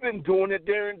 They've been doing it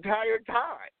their entire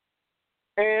time.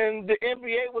 And the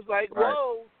NBA was like,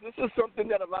 whoa, this is something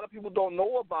that a lot of people don't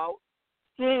know about.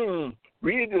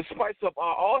 We need to spice up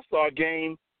our All-Star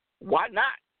game. Why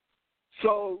not?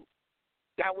 So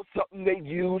that was something they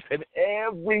used, and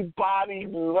everybody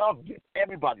loved it.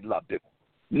 Everybody loved it.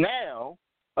 Now,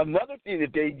 another thing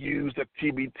that they use that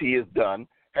TBT has done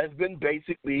has been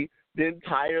basically the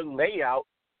entire layout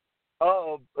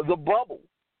of the bubble.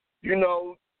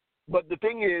 But the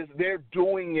thing is, they're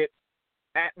doing it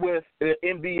with the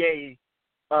NBA,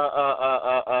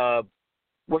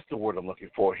 what's the word I'm looking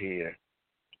for here?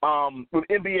 With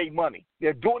NBA money.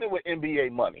 They're doing it with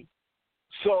NBA money.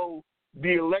 So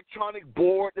the electronic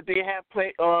board that they have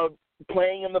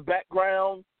playing in the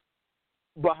background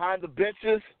behind the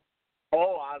benches,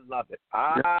 oh, I love it.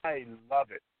 I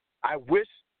love it. I wish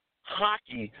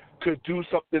hockey could do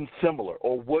something similar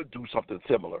or would do something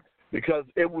similar because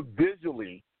it would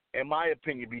visually, in my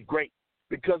opinion, be great.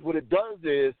 Because what it does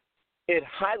is it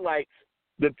highlights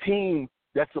the team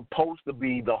that's supposed to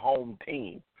be the home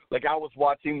team. Like I was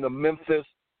watching the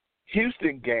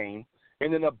Memphis-Houston game,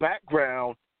 and in the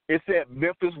background it said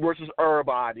Memphis versus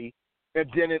everybody,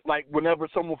 and then it whenever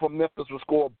someone from Memphis would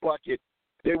score a bucket,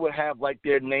 they would have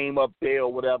their name up there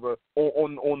or whatever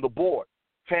on the board.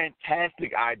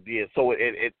 Fantastic idea. So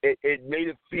it made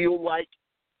it feel like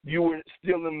you were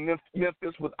still in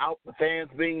Memphis without the fans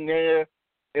being there.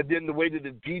 And then the way that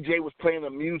the DJ was playing the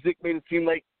music made it seem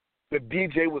like the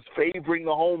DJ was favoring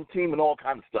the home team and all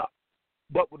kind of stuff.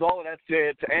 But with all of that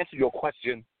said, to answer your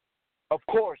question, of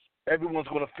course, everyone's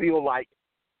going to feel like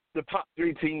the top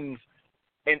 3 teams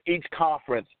in each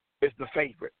conference is the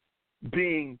favorite,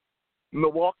 being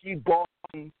Milwaukee,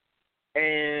 Boston,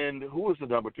 and who is the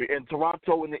number 3? And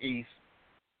Toronto in the East,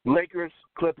 Lakers,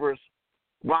 Clippers,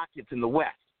 Rockets in the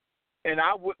West. And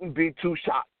I wouldn't be too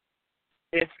shocked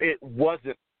if it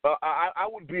wasn't. I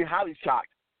would be highly shocked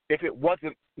if it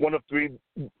wasn't one of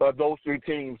those 3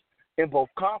 teams in both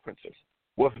conferences.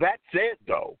 With that said,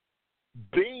 though,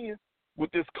 being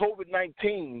with this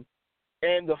COVID-19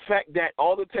 and the fact that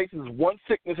all it takes is one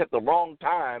sickness at the wrong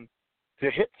time to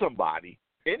hit somebody,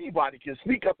 anybody can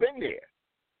sneak up in there.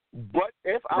 But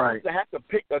if I was to have to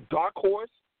pick a dark horse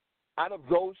out of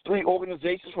those 3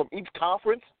 organizations from each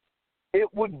conference, it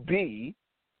would be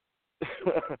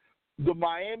the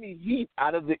Miami Heat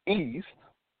out of the East,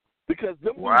 because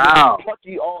them were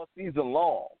plucky all season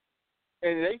long.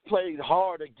 and they played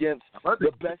hard against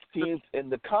the best teams in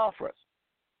the conference.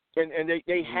 And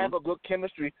they have a good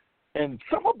chemistry. And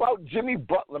something about Jimmy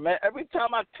Butler, man, every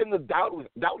time I tend to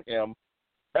doubt him,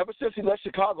 ever since he left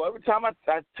Chicago, every time I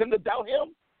tend to doubt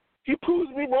him, he proves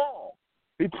me wrong.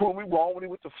 He proved me wrong when he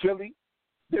went to Philly.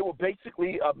 They were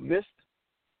basically a missed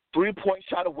three-point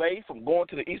shot away from going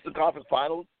to the Eastern Conference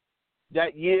Finals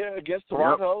that year against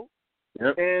Toronto.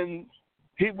 Yep. And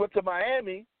he went to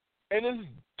Miami and is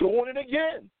doing it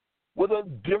again with a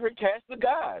different cast of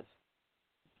guys.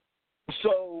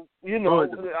 So, I'm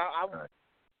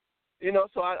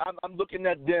looking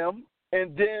at them.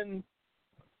 And then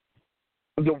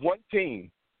the one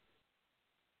team,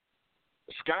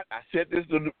 Scott, I said this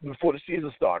before the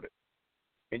season started,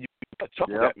 and you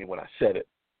chuckled at me when I said it.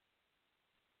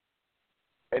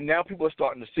 And now people are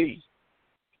starting to see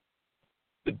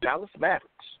the Dallas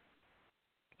Mavericks.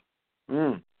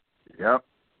 Yep.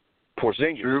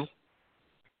 Porzingis. True.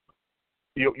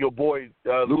 Your boy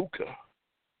Luka.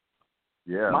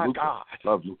 Yeah. My Luka. God.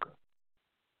 Love Luka.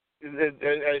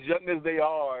 As young as they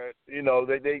are,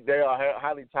 they are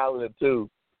highly talented too.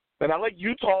 And I like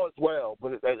Utah as well,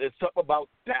 but it's something about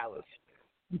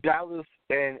Dallas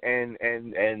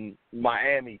and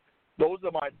Miami. Those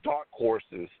are my dark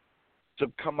horses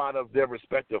to come out of their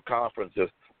respective conferences.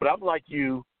 But I'm like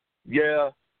you,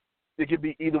 it could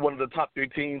be either one of the top three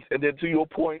teams. And then to your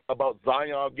point about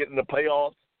Zion getting the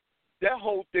playoffs, that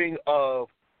whole thing of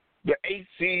the 8th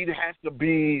seed has to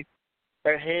be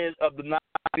ahead of the 9th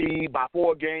seed by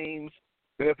 4 games.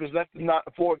 And if it's less than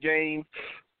 4 games,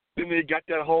 then they got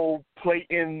that whole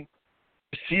play-in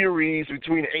series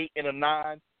between 8 and a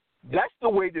 9. That's the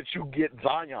way that you get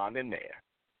Zion in there.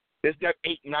 It's that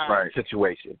 8-9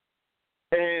 situation.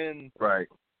 And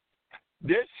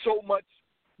there's so much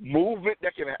movement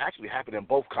that can actually happen in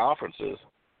both conferences.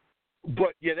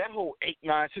 But, that whole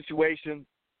 8-9 situation,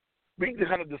 we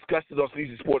kind of discussed it on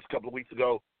Sleazy Sports a couple of weeks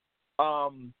ago.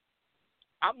 I'm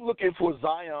looking for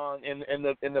Zion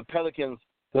and the Pelicans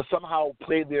to somehow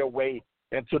play their way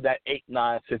into that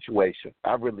 8-9 situation.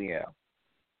 I really am.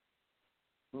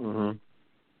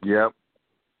 Yep.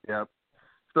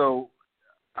 So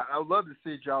I would love to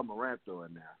see John Morant though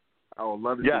in there. I would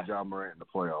love to see John Morant in the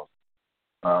playoffs.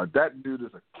 That dude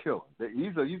is a killer.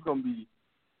 He's going to be.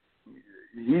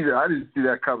 I didn't see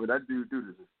that coming. That dude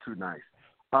is just too nice.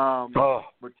 But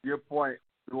to your point,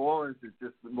 New Orleans is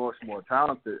just much more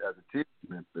talented as a team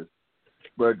than Memphis.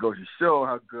 But it goes to show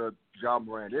how good John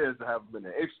Morant is to have him in the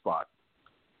 8th spot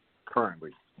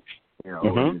currently.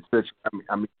 Especially,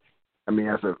 I mean,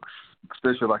 as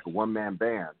especially like a one-man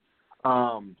band.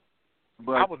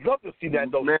 But I would love to see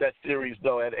that series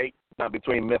though at 8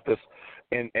 between Memphis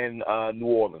and New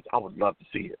Orleans. I would love to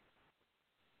see it.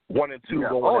 1 and 2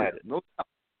 going at it. No doubt.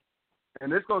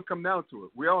 And it's going to come down to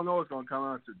it. We all know it's going to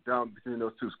come down between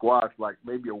those two squads, like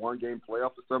maybe a 1-game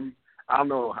playoff or something. I don't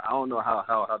know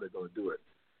how they're going to do it.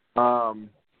 The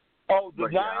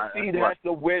 9th seed has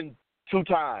to win 2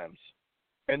 times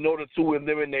in order to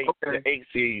eliminate the 8th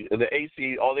seed. The 8th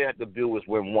seed, all they have to do is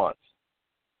win once.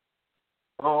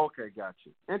 Oh, okay, got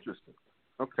you. Interesting.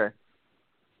 Okay,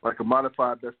 like a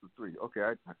modified best of 3. Okay,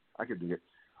 I can do it.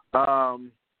 I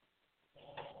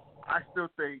still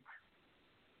think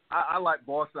I like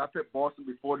Boston. I picked Boston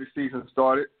before the season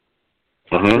started.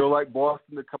 I still like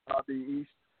Boston to come out of the East,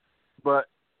 but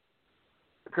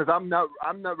because I'm not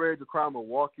ready to crown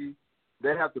Milwaukee,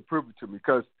 they have to prove it to me.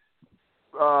 Because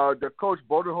the coach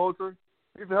Budenholzer,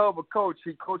 he's a hell of a coach.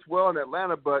 He coached well in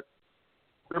Atlanta, but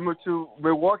similar to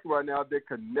Milwaukee right now, they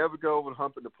can never go over the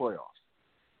hump in the playoffs.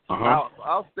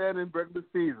 Outstanding regular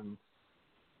seasons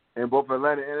in both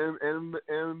Atlanta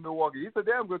and Milwaukee. He's a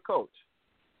damn good coach.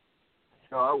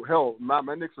 Hell, my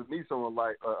Knicks would need someone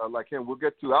like him. We'll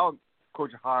get to our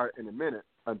coach hire in a minute.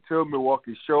 Until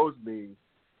Milwaukee shows me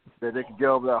that they can get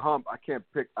over that hump, I can't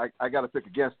pick. I got to pick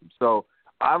against them. So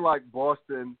I like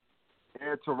Boston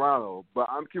and Toronto, but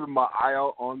I'm keeping my eye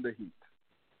out on the Heat.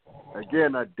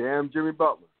 Again, that damn Jimmy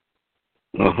Butler.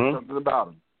 Something about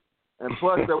him. And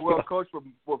plus, they're well coached with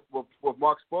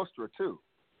Mark Spoelstra, too.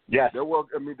 Yes. They're well.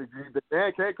 I mean, the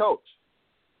man can't coach.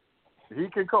 He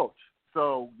can coach.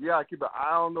 So, I keep an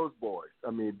eye on those boys.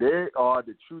 I mean, they are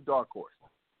the true dark horses.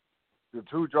 The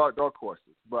true dark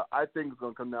horses. But I think it's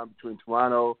going to come down between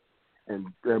Toronto and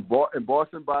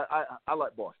Boston. But I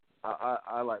like Boston.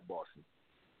 I like Boston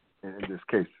in this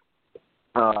case.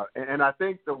 And I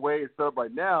think the way it's set up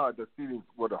right now, the seedings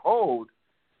would hold,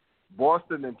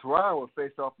 Boston and Toronto will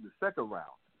face off in the second round,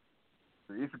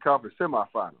 the Eastern Conference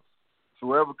semifinals. So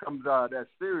whoever comes out of that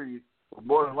series will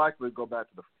more than likely go back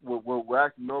to the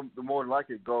more than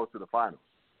likely go to the finals.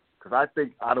 because I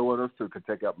think either one of those two could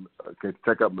take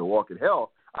up Milwaukee.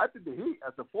 Hell, I think the Heat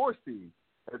as a 4 seed,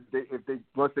 if they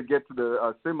once they get to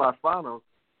the semifinals,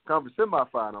 conference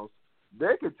semifinals,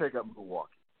 they could take up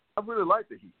Milwaukee. I really like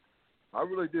the Heat. I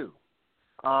really do.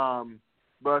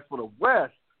 But as for the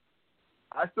West,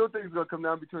 I still think it's going to come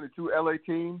down between the two LA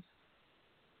teams.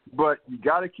 But you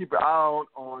got to keep an eye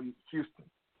on Houston,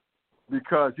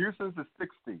 because Houston's the 6th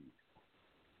seed.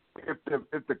 If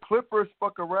the Clippers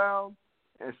fuck around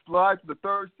and slide to the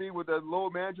 3rd seed with that low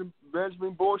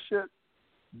management bullshit,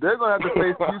 they're going to have to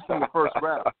face Houston in the first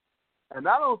round. And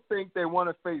I don't think they want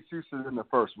to face Houston in the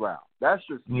first round. That's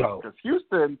just because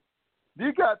Houston,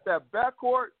 you got that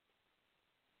backcourt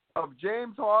of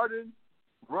James Harden,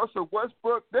 Russell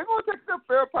Westbrook. They're going to take their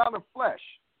fair pound of flesh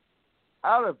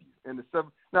out of you in the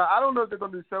 7th. Now, I don't know if they're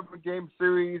going to do 7-game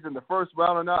series in the first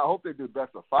round or not. I hope they do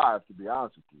best of 5, to be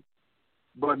honest with you.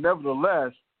 But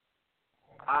nevertheless,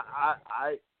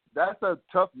 I that's a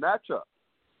tough matchup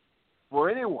for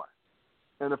anyone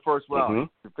in the first round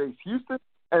to face Houston.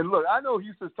 And look, I know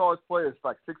Houston's tallest player is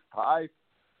like 6'5",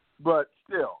 but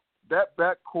still, that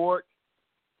backcourt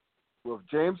with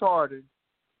James Harden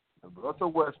and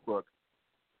Russell Westbrook,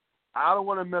 I don't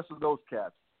want to mess with those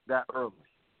cats that early.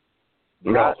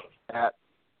 No.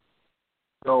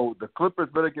 So the Clippers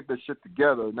better get their shit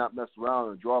together and not mess around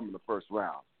and draw them in the first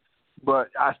round. But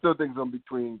I still think it's going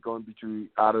between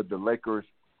out of the Lakers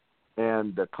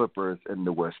and the Clippers in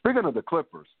the West. Speaking of the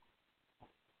Clippers,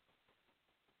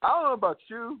 I don't know about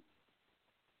you,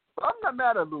 but I'm not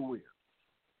mad at Lou Williams.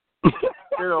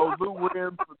 Lou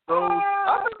Williams, for those,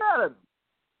 I'm not mad at him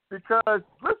because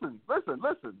listen.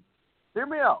 Hear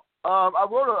me out. I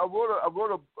wrote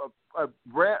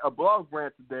a blog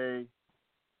rant today,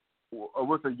 or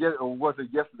was it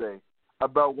yesterday,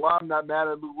 about why I'm not mad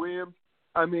at Lou Williams.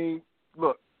 I mean,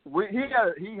 look, he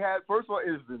had first of all,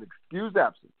 it was an excused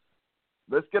absence.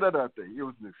 Let's get it out there. It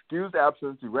was an excused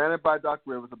absence. He ran it by Doc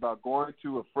Rivers about going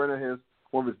to a friend of his,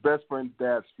 one of his best friend's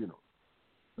dad's funeral.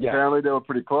 Yeah. Apparently they were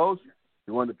pretty close.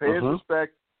 He wanted to pay his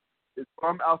respect. It's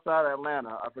from outside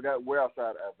Atlanta. I forgot where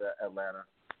outside Atlanta.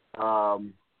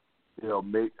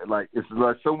 It's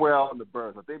like somewhere out in the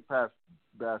Burns. I think past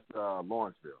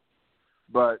Lawrenceville.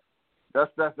 But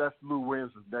that's Lou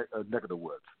Williams' neck of the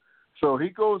woods. So he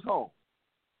goes home,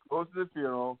 goes to the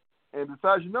funeral, and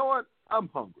decides, you know what? I'm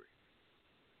hungry.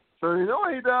 So you know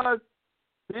what he does?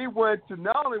 He went to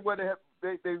not only where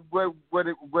where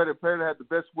the parent had the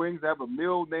best wings, they have a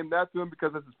meal named after him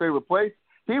because it's his favorite place.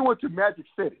 He went to Magic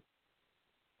City.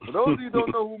 For those of you who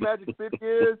don't know who Magic City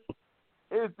is,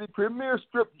 it's the premier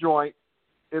strip joint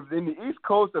in the East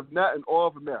Coast of all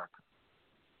of America.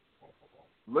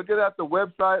 Looking at the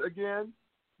website again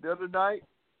the other night,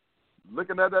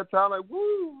 looking at that town like,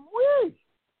 woo-wee.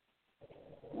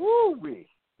 Woo-wee.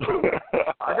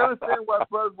 I can understand why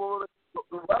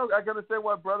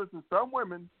brothers and some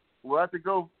women will have to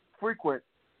go frequent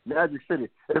Magic City.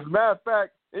 As a matter of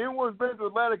fact, anyone who's been to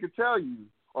Atlanta can tell you,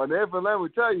 or the Atlanta will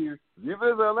tell you, if you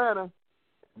visit Atlanta,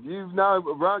 you've now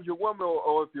around your woman,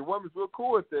 or if your woman's real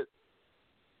cool with it,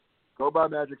 go by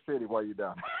Magic City while you're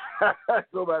down.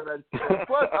 Go by Magic City.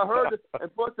 Plus, I heard it,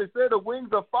 and plus they say the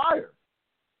wings are fire.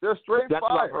 They're straight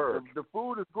fire. The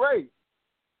food is great.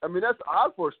 I mean, that's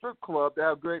odd for a strip club to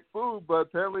have great food, but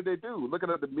apparently they do. Looking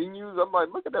at the menus, I'm like,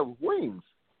 look at those wings.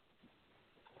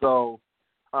 So,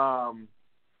 but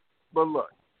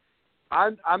look,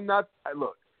 I'm not.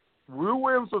 Look, Lou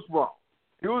Williams was wrong.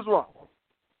 He was wrong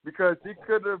because he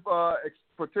could have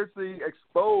potentially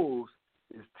exposed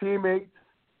his teammates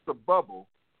to bubble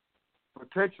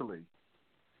potentially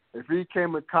if he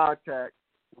came in contact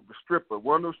with a stripper,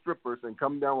 one of those strippers, and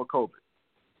come down with COVID.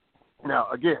 Now,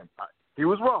 again, he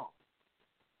was wrong,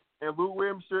 and Lou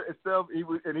Williams itself,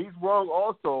 and he's wrong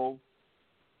also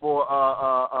for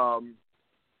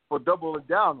doubling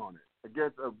down on it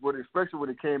against, especially when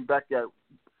he came back at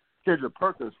Kendrick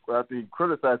Perkins after he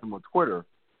criticized him on Twitter.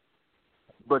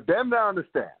 But them, I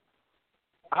understand.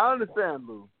 I understand,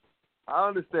 Lou. I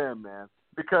understand, man,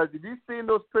 because if you've seen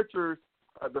those pictures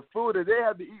of the food that they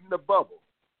had to eat in the bubble,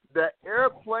 that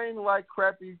airplane-like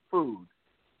crappy food,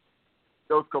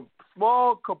 those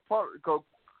small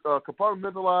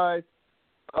compartmentalized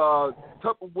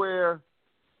Tupperware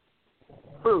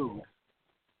food,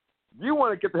 you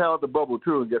want to get the hell out of the bubble,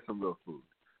 too, and get some real food.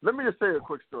 Let me just say a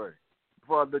quick story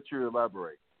before I let you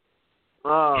elaborate.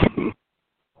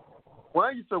 When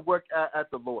I used to work at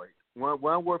the Lloyd,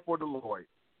 when I worked for the Lloyd,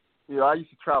 I used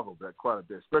to travel back quite a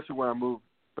bit, especially when I moved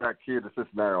back here to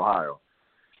Cincinnati, Ohio.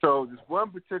 So this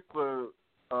one particular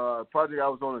project I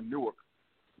was on in Newark,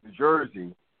 New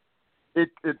Jersey, it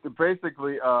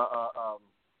basically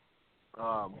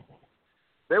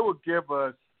they would give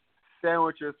us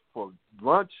sandwiches for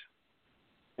lunch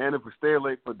and if we stay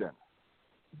late for dinner.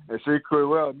 And so you could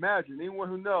well imagine, anyone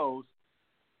who knows,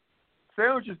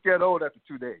 sandwiches get old after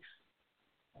 2 days.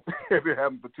 If you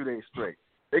have them for 2 days straight.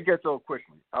 It gets old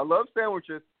quickly. I love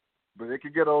sandwiches, but they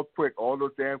can get old quick. All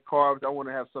those damn carbs, I want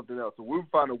to have something else. So we would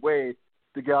find a way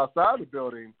to get outside the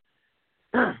building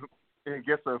and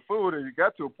get some food. And it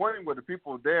got to a point where the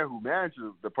people there who managed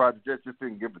the project just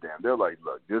didn't give a damn. They're like,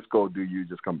 look, just go do you,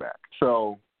 just come back.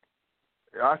 So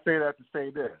I say that to say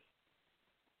this.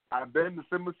 I've been in a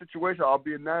similar situation,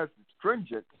 albeit not as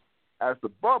stringent as the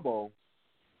bubble.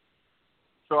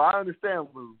 So I understand,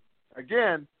 Lou.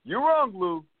 Again, you're wrong,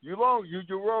 Lou. You're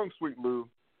wrong, sweet Lou.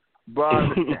 But I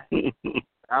understand.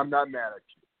 I'm not mad at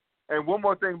you. And one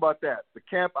more thing about that, the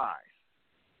camp eyes.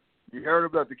 You heard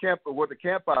about what the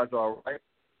camp eyes are, right?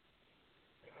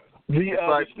 The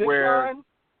snitch line?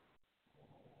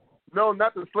 No,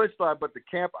 not the snitch line, but the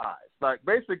camp eyes. Like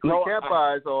basically, camp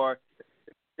eyes are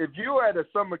if you're at a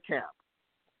summer camp,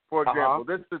 for example.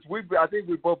 I think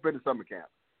we've both been to summer camp.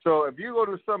 So if you go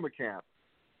to summer camp,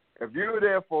 if you're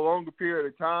there for a longer period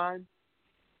of time,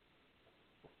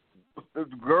 the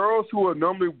girls who are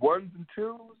normally ones and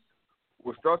twos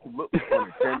will start to look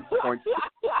for 10 points.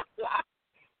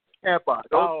 Camp eyes.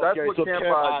 That's what so camp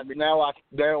eyes mean. Now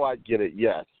I get it.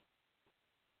 Yes.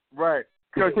 Right.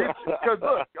 Because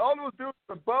look, all those dudes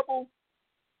in the bubble,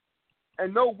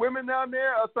 and no women down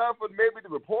there aside from maybe the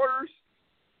reporters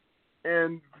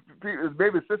and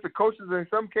maybe assistant coaches in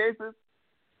some cases.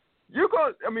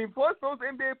 Plus those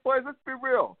NBA players, let's be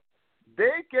real.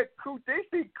 They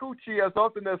see coochie as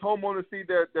often as homeowners see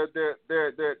their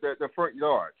front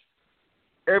yards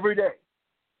every day.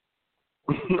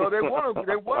 So they want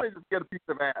to just get a piece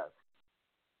of ass.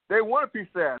 They want a piece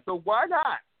of ass. So why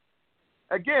not?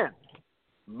 Again,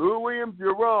 Lou Williams,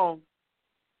 you're wrong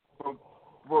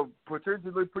for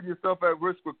potentially putting yourself at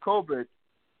risk with COVID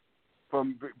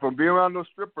from being around those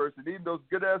strippers and eating those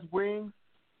good ass wings.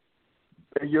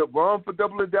 And you're wrong for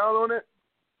doubling down on it,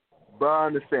 but I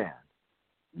understand.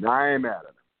 Now I ain't mad at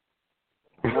him.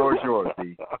 The floor is yours,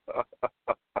 D.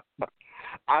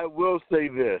 I will say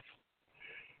this.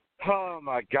 Oh,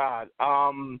 my God.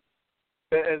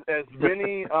 As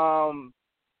many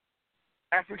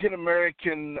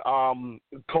African-American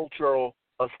cultural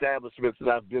establishments that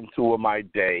I've been to in my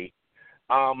day,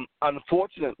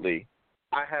 unfortunately,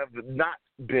 I have not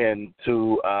been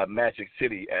to Magic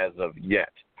City as of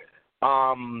yet. But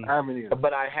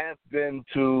I have been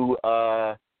to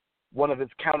one of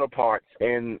its counterparts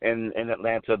in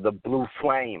Atlanta, the Blue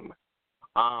Flame.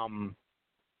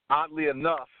 Oddly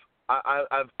enough,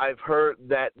 I've heard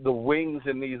that the wings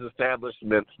in these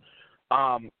establishments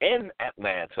in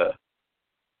Atlanta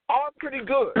are pretty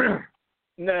good.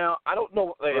 Now, I don't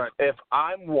know if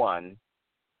I'm one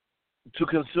to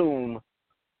consume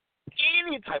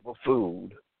any type of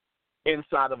food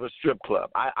inside of a strip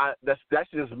club.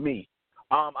 That's just me.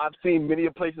 I've seen many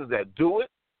places that do it.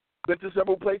 Been to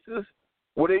several places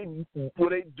where they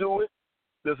do it.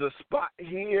 There's a spot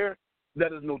here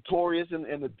that is notorious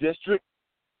in the district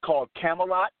called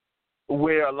Camelot,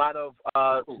 where a lot of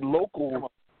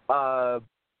local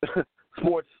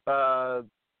sports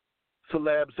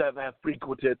celebs have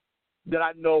frequented. That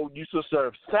I know used to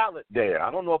serve salad there.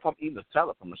 I don't know if I'm eating a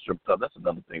salad from a strip club. That's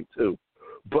another thing too.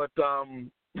 But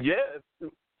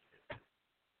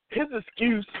his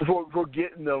excuse for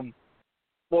getting them,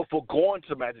 well, for going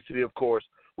to Magic City, of course,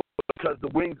 because the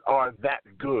wings are that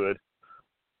good,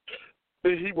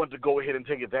 he wanted to go ahead and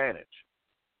take advantage.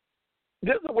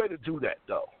 There's a way to do that,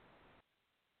 though,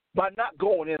 by not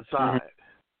going inside.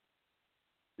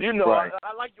 Mm-hmm. You know, right.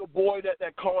 I like your boy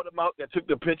that called him out, that took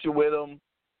the picture with him,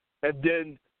 and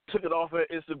then took it off of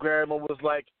Instagram and was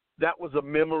like, that was a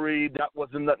memory, that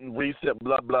wasn't nothing recent,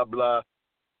 blah, blah, blah.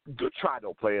 Good try,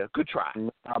 though, player. Good try.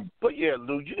 But, yeah,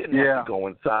 Lou, you didn't have to go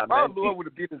inside, man. Lou would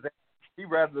have beat his ass. He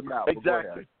ratted him out.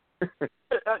 Exactly.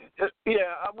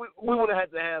 We would have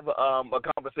had to have a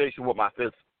conversation with my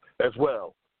fist as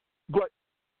well. But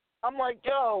I'm like,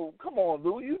 yo, come on,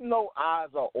 Lou. You know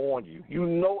eyes are on you.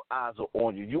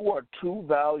 You are too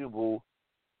valuable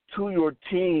to your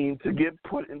team to get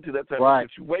put into that type of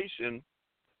situation.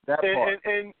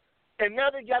 And now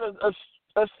they got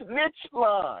a snitch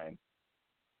line.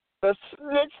 A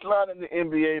snitch line in the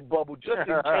NBA bubble just in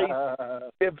case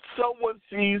if someone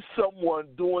sees someone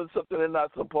doing something they're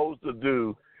not supposed to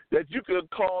do, that you could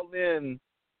call in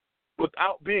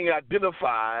without being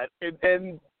identified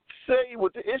and say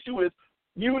what the issue is.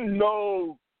 You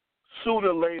know, sooner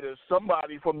or later,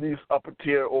 somebody from these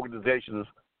upper-tier organizations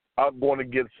are going to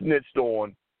get snitched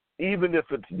on, even if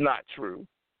it's not true.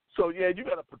 So, yeah, you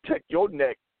got to protect your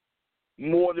neck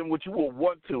more than what you would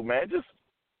want to, man. Just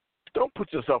don't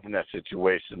put yourself in that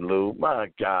situation, Lou. My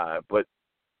God. But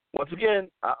once again,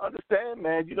 I understand,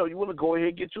 man. You want to go ahead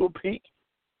and get you a peek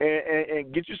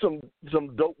and get you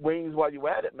some dope wings while you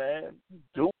at it, man.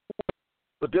 Do it.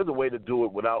 But there's a way to do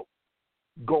it without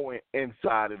going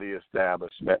inside of the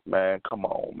establishment, man. Come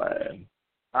on, man.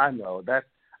 I know. That's,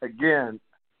 again,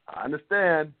 I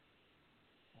understand.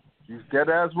 You said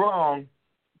that's wrong.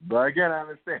 But again, I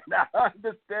understand. I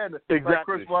understand it. Exactly. Like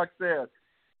Chris Rock said,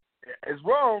 it's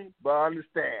wrong, but I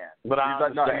understand. But I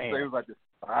understand. He was like this.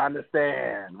 I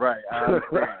understand. Right. I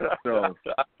understand. So,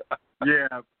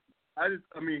 yeah. He's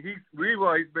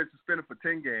been suspended for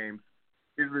 10 games.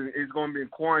 He's going to be in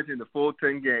quarantine the full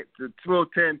 10 games.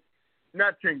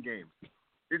 Not 10 games.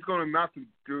 It's going to amount to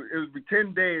it would be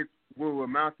 10 days will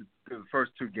amount to the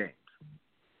first 2 games.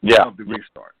 Yeah. Of the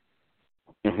restart.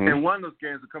 Mm-hmm. And one of those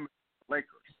games will come against the Lakers.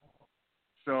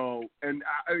 So,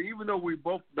 even though we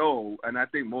both know, and I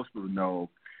think most people know,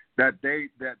 that they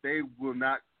will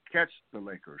not catch the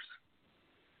Lakers.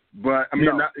 But they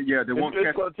won't catch.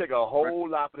 It's going to take a whole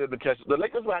lot for them to catch. The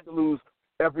Lakers will have to lose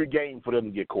every game for them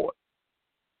to get caught.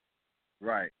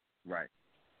 Right.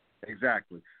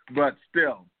 Exactly. But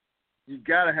still, you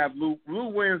got to have Lou. Lou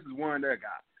Williams is one of their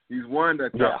guys. He's one of their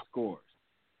top scorers.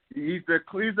 He's their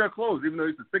closer. Even though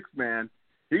he's the sixth man,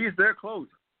 he's their closer.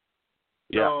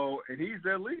 Yeah. So, and he's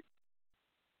their lead.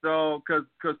 So,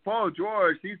 because Paul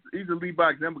George, he's a lead by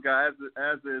example guy,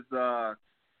 as is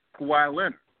Kawhi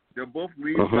Leonard. They're both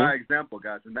lead by example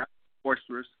guys, and not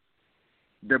boisterous.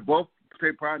 They both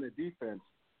take pride in their defense,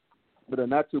 but they're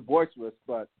not too boisterous.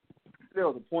 But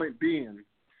still, the point being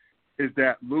is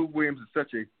that Lou Williams is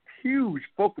such a huge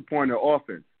focal point of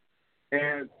offense.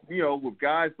 And, with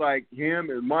guys like him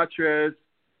and Montrezl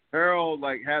Harrell,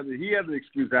 he has an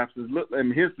excuse after his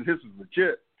was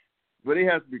legit, but he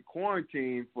has to be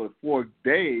quarantined for 4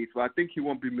 days, so I think he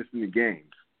won't be missing the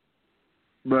games.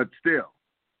 But still,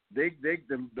 the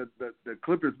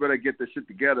Clippers better get their shit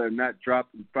together and not drop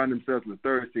and find themselves in the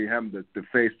third seed having to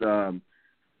face the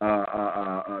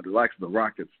likes of the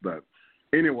Rockets. But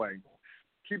anyway,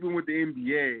 keeping with the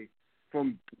NBA,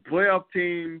 from playoff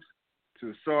teams to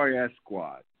a sorry-ass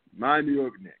squad, my New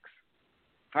York Knicks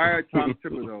hired Tom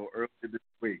Thibodeau earlier this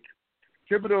week.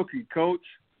 Thibodeau can coach.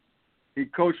 He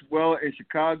coached well in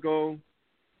Chicago.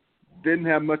 Didn't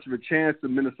have much of a chance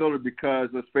in Minnesota because,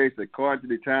 let's face it,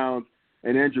 Karl-Anthony Towns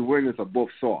and Andrew Wiggins are both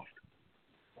soft.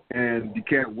 And you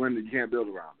can't win. You can't build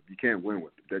around them. You can't win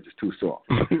with them. They're just too soft.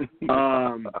 It's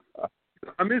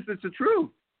the truth.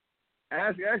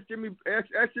 Ask Jimmy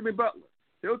Butler.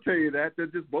 He'll tell you that. They're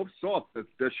just both soft.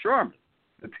 They're Charmin.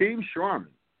 The team's Charmin.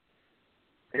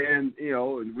 And,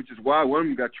 which is why one of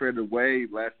them got traded away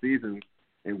last season,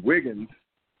 and Wiggins,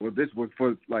 this was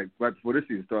right before this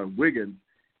season started, Wiggins,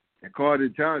 and Karl-Anthony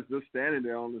Towns still standing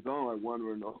there on his own,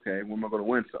 wondering, okay, when am I going to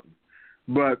win something?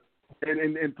 But,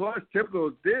 and plus,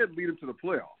 Thibodeau did lead him to the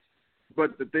playoffs.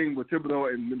 But the thing with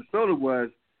Thibodeau in Minnesota was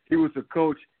he was the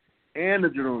coach and the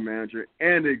general manager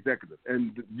and the executive.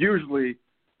 And usually,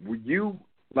 when you,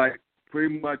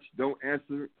 pretty much don't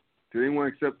answer to anyone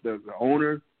except the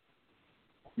owner,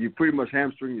 you pretty much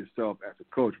hamstring yourself as a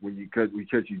coach because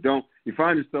you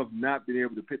find yourself not being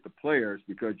able to pick the players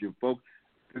because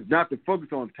not to focus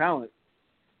on talent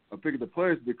or picking the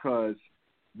players because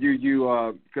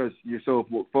because you're so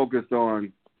focused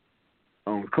on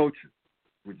coaching,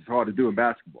 which is hard to do in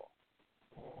basketball.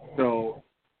 So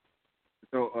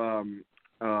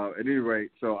at any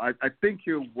rate, so I think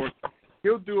he'll work.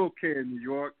 He'll do okay in New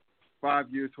York. 5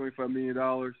 years, $25 million.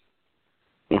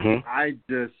 Mm-hmm.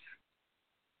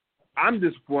 I'm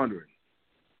just wondering,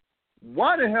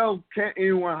 why the hell can't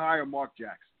anyone hire Mark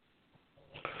Jackson?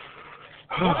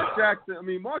 Mark Jackson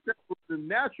was the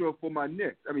natural for my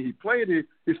Knicks. He's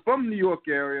from the New York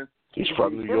area. He's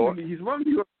from New York. He's from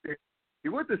New York. He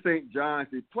went to St. John's.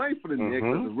 He played for the Knicks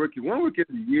as a rookie. One rookie of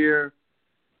the year.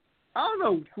 I don't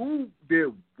know who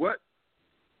did what.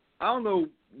 I don't know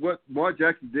what Mark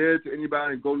Jackson did to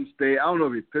anybody in Golden State. I don't know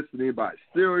if he pissed in anybody's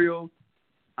cereal.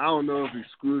 I don't know if he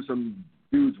screwed some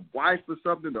dude's wife or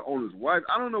something, the owner's wife.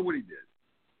 I don't know what he did.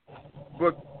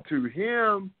 But for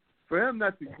him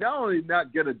not only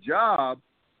not get a job,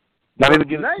 not even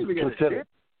get a damn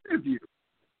interview.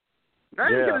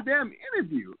 Not even get a damn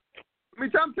interview.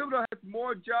 Tom Thibodeau has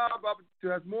more jobs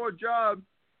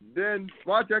than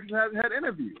Mark Jackson has had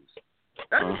interviews.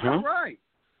 That's not right.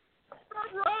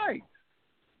 That's not right.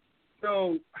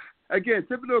 So, again,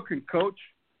 Thibodeau can coach.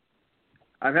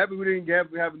 I'm happy we didn't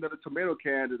have another tomato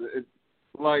candidate,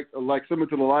 like similar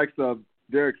to the likes of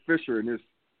Derek Fisher and his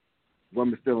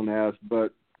woman still in the ass.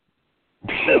 But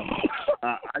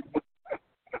I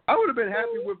would have been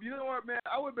happy with, you know what, man?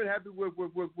 I would have been happy with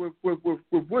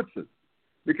Woodson,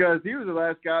 because he was the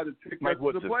last guy to take us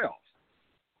to the playoffs.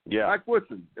 Yeah, Mike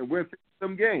Woodson, and win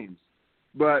some games,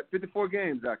 but 54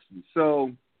 games actually.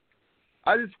 So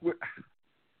I'm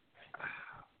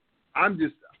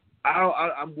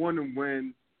wondering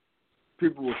when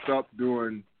people will start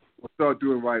doing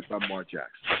right by Mark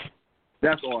Jackson.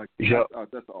 That's all.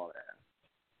 That's all I have.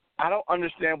 I don't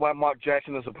understand why Mark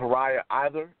Jackson is a pariah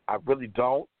either. I really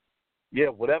don't. Yeah,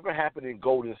 whatever happened in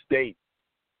Golden State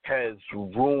has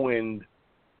ruined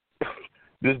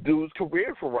this dude's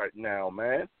career for right now,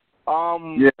 man.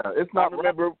 It's not. I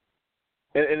remember,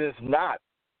 and it's not.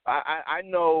 I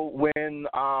know when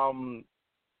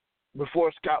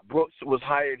before Scott Brooks was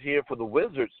hired here for the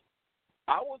Wizards,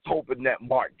 I was hoping that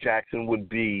Mark Jackson would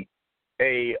be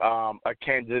a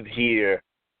candidate here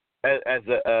as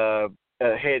a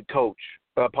head coach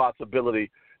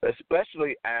possibility,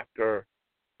 especially after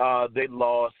they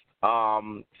lost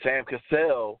Sam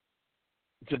Cassell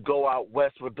to go out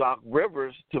west with Doc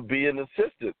Rivers to be an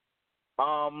assistant.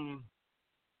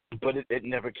 But it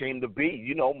never came to be.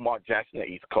 You know, Mark Jackson, an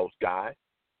East Coast guy,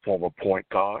 former point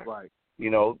guard. Right. You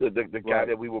know, the guy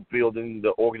that we were building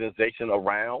the organization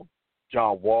around,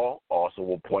 John Wall,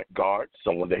 also a point guard,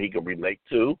 someone that he could relate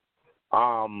to.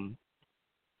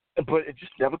 But it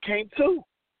just never came to.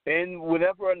 And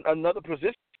whenever another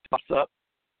position pops up,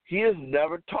 he is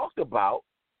never talked about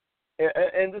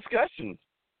in discussions.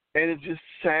 And it's just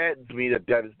sad to me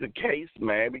that is the case,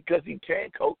 man, because he can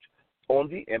coach on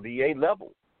the NBA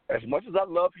level. As much as I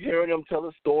love hearing him tell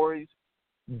his stories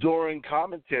during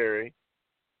commentary,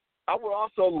 I would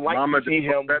also like to see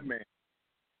him. Man.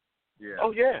 Yeah.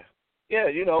 Oh, yeah. Yeah,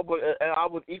 you know, but I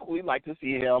would equally like to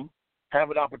see him have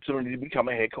an opportunity to become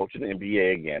a head coach in the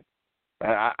NBA again.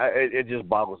 It just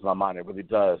boggles my mind. It really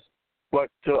does. But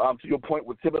to your point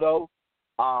with Thibodeau,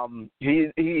 he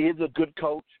is a good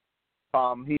coach.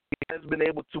 He has been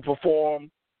able to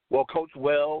coach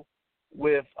well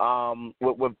with low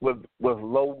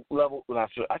level. I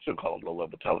should call them low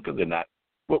level talent because they're not.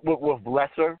 With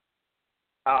lesser,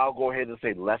 I'll go ahead and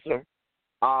say lesser.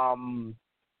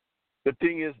 The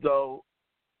thing is, though,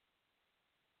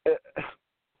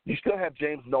 you still have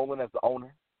James Nolan as the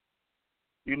owner.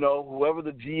 You know, whoever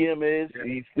the GM is,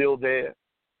 he's still there.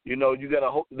 You know, you got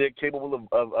to hope they're capable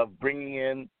of bringing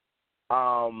in.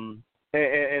 And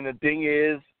the thing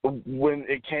is, when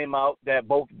it came out that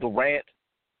both Durant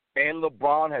and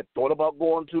LeBron had thought about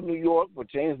going to New York but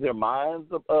changed their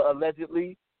minds,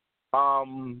 allegedly,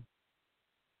 something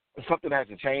has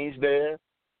to change there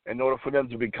in order for them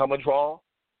to become a draw.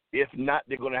 If not,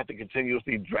 they're going to have to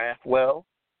continuously draft well.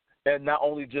 And not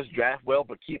only just draft well,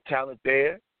 but keep talent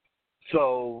there.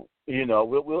 So, you know,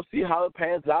 we'll see how it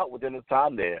pans out within the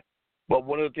time there. But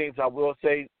one of the things I will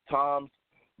say, Tom,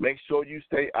 make sure you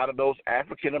stay out of those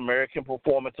African-American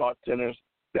performance art centers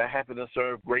that happen to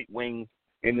serve great wings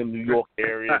in the New York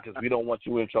area, because we don't want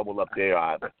you in trouble up there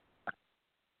either.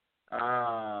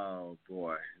 Oh,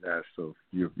 boy. That's so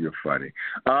 – you're funny.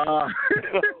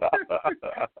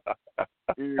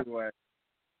 Anyway,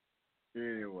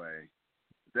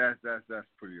 that's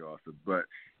pretty awesome. But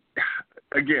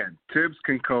again, Thibs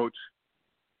can coach,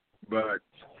 but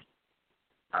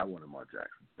I want Mark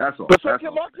Jackson. That's all. But so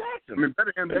can Mark Jackson. I mean,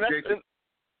 better him than Jason.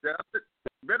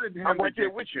 Better than him than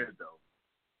Jason Kidd, though.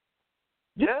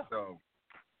 Yeah. So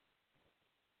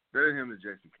better him than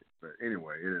Jason Kidd. But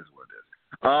anyway, it is what it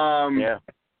is.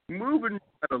 Moving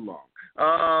right along.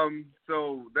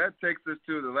 So that takes us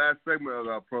to the last segment of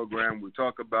our program. We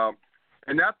talk about,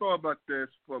 and I thought about this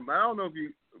I don't know if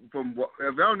you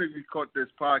caught this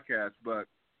podcast, but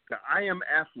the I Am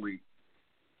Athlete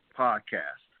podcast.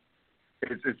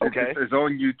 It's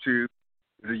on YouTube.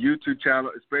 It's a YouTube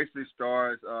channel. It basically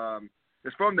stars.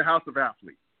 It's from the House of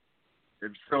Athlete.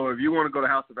 If you want to go to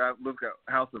House of Athlete, look at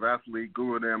House of Athlete,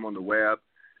 Google them on the web.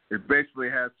 It basically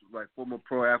has like former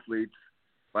pro athletes,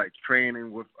 like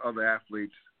training with other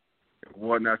athletes and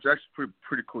whatnot. So that's a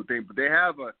pretty cool thing. But they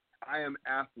have a I Am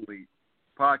Athlete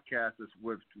podcast that's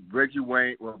with Reggie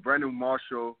Wayne, Brandon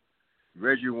Marshall,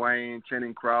 Reggie Wayne,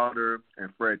 Channing Crowder,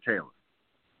 and Fred Taylor.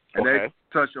 And they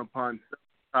touch upon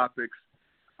topics.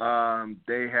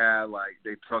 They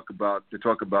talk about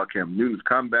Cam Newton's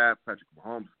comeback, Patrick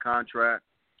Mahomes' contract,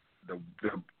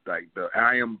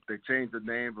 they changed the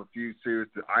name of a few series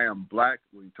to I Am Black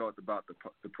when he talked about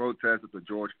the protest of the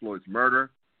George Floyd's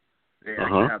murder. They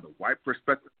actually have the white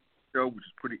perspective show, which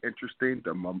is pretty interesting.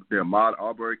 The Ahmaud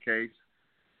Arbery case,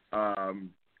 and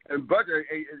a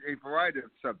variety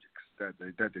of subjects that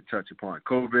they touch upon.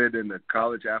 COVID and the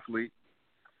college athlete.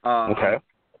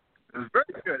 It's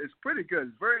very good. It's pretty good.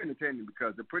 It's very entertaining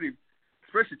because they're pretty,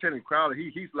 especially Channing Crowder.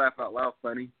 He's laugh out loud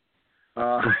funny.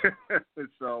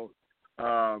 So,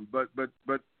 but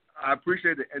I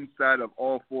appreciate the insight of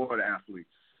all four of the athletes,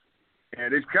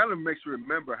 and it kind of makes you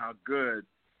remember how good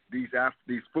these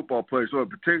football players were,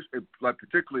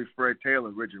 particularly Fred Taylor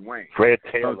and Reggie Wayne. Fred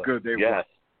Taylor, how good they were. Yes.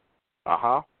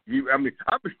 I'm a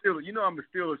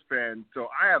Steelers fan, so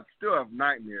I still have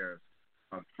nightmares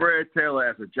of Fred Taylor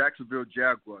as a Jacksonville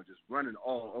Jaguar just running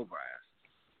all over us.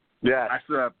 Yeah, I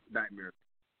still have nightmares.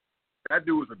 That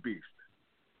dude was a beast.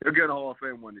 He'll get a Hall of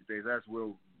Fame one of these days. That's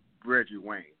Reggie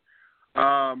Wayne.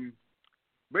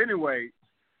 But anyway,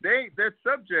 they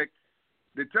touched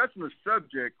on a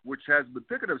subject which has been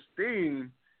picking up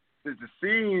steam, is the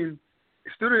scene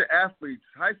student athletes,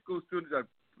 high school students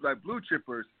like blue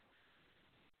chippers,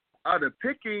 either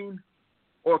picking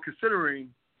or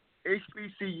considering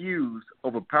HBCUs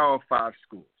over Power 5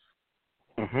 schools.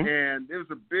 Mm-hmm. And it was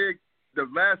the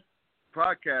last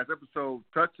podcast episode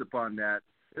touched upon that.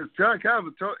 It was kind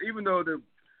of even though they're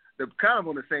kind of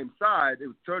on the same side, it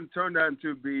was turned out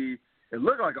to be, it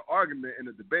looked like an argument in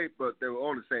the debate, but they were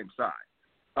on the same side.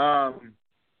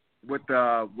 With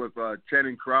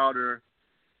Channing Crowder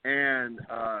and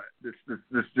this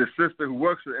sister who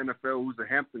works for the NFL, who's a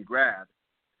Hampton grad.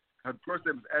 Her first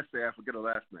name was Essay. I forget her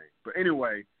last name. But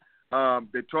anyway,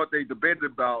 they debated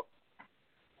about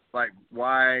like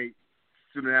why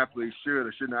student athletes should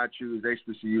or should not choose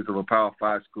HBCUs over Power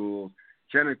 5 schools.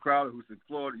 Channing Crowder, who's a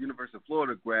University of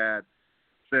Florida grad,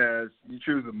 says you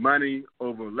choose the money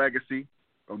over legacy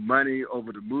or money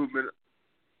over the movement.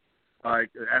 Like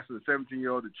asking the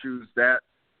 17-year-old to choose that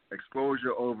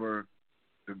exposure over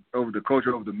the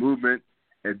culture, over the movement,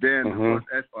 and then of course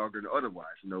S arguing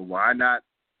otherwise. Why not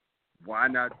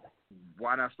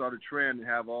start a trend and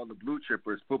have all the blue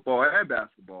chippers, football and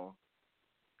basketball,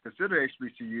 consider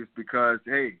HBCUs because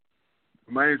hey,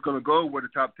 money is going to go where the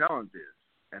top talent is,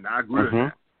 and I agree with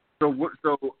that. So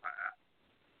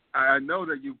I know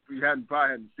that you probably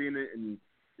hadn't seen it, and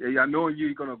I know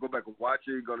you're going to go back and watch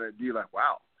it. You're going to be like,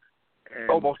 wow.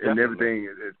 And everything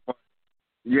is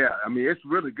yeah. I mean, it's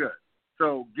really good.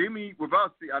 So give me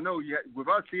without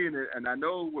seeing it, and I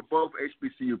know we're both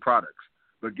HBCU products,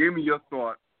 but give me your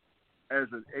thought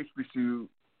as an HBCU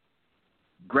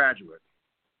graduate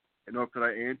in North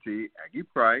Carolina A&T, Aggie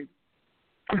Pride,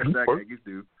 hashtag Aggies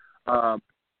do.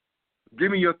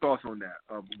 Give me your thoughts on that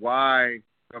of why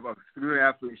student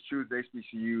athletes choose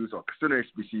HBCUs or consider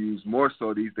HBCUs more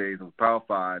so these days on Power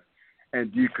 5,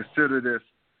 and do you consider this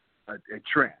a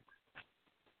trend?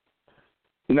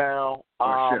 Now,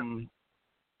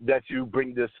 that you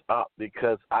bring this up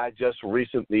because I just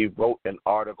recently wrote an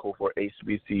article for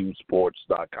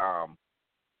HBCUsports.com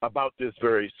about this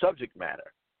very subject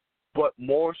matter. But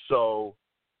more so,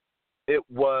 it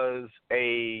was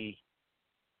a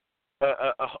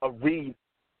read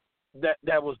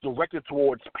that was directed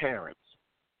towards parents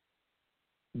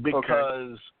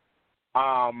because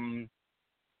I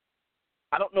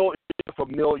don't know if you're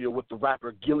familiar with the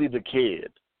rapper Gilly the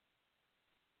Kid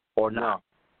or not.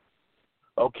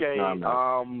 Okay.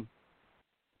 No,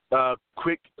 I'm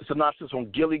quick synopsis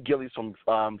on Gilly. Gilly's from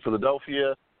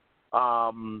Philadelphia.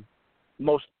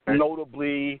 Most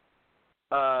notably,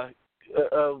 alleged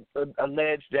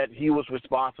that he was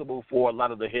responsible for a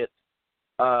lot of the hits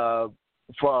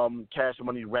from Cash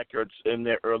Money Records in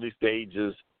their early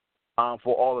stages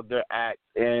for all of their acts,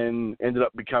 and ended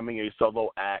up becoming a solo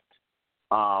act.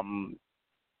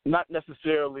 Not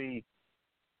necessarily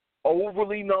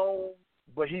overly known,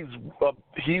 but he's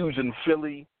huge in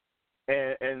Philly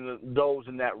and those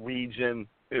in that region.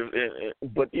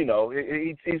 But,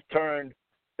 he's turned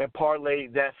and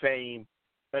parlayed that fame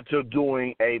into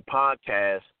doing a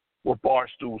podcast with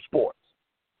Barstool Sports.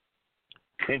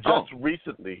 And just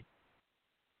recently,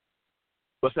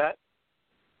 what's that?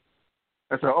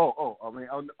 I said, I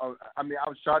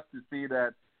was shocked to see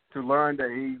that, to learn that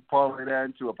he parlayed that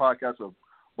into a podcast of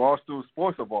Barstool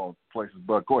Sports of all places.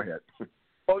 But go ahead.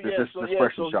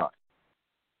 Shock.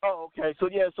 Oh, okay. So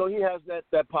he has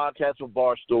that podcast with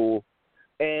Barstool,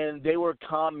 and they were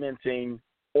commenting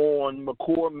on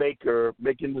McCord Maker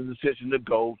making the decision to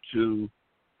go to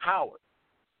Howard.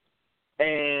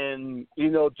 And,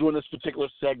 during this particular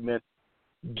segment,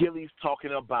 Gilly's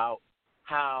talking about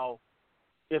how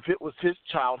if it was his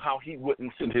child, how he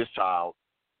wouldn't send his child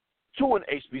to an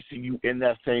HBCU in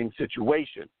that same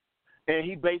situation. And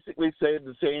he basically said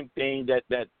the same thing that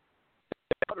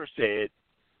Carter said,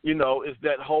 is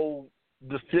that whole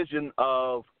decision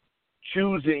of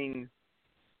choosing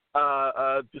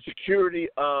the security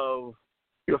of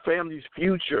your family's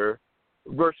future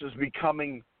versus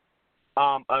becoming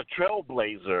a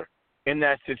trailblazer in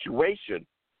that situation.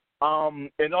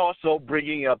 And also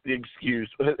bringing up the excuse.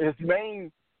 His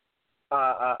main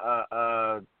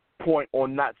point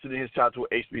on not sending his child to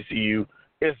an HBCU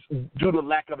is due to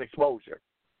lack of exposure.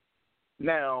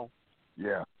 Now,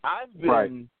 I've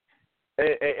been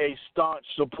a staunch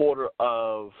supporter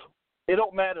of it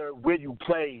don't matter where you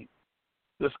play,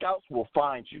 the scouts will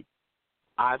find you.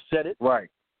 I've said it. Right.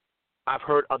 I've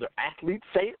heard other athletes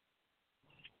say it.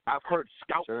 I've heard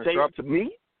scouts say it to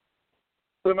me.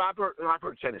 I've heard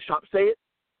Shannon Sharp say it.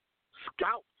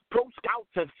 Pro scouts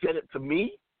have said it to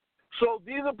me. So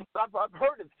I've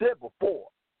heard it said before.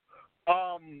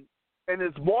 And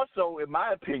it's more so, in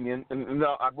my opinion, and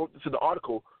I wrote this in the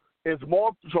article, it's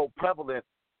more so prevalent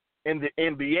in the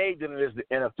NBA than it is the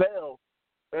NFL.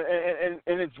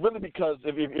 And it's really because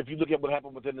if you look at what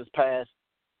happened within this past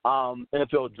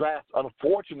NFL draft,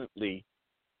 unfortunately,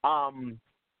 I'm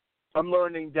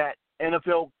learning that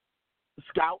NFL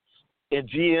scouts and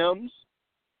GMs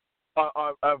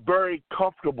are very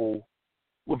comfortable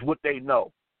with what they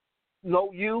know.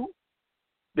 Know you,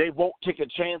 they won't take a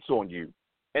chance on you.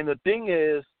 And the thing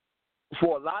is,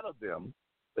 for a lot of them,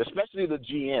 especially the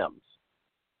GMs,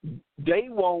 they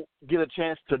won't get a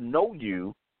chance to know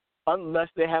you unless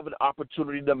they have an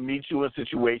opportunity to meet you in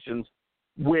situations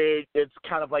where it's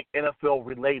kind of like NFL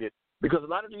related. Because a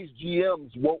lot of these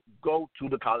GMs won't go to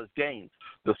the college games.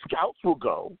 The scouts will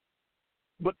go,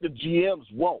 but the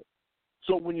GMs won't.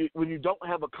 So when you don't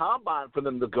have a combine for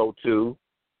them to go to,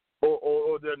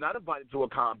 or they're not invited to a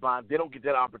combine, they don't get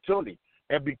that opportunity.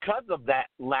 And because of that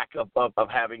lack of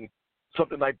having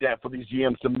something like that for these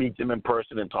GMs to meet them in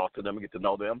person and talk to them and get to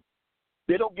know them,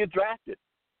 they don't get drafted.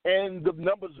 And the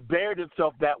numbers bared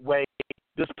itself that way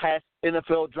this past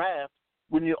NFL draft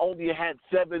when you only had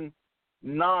 7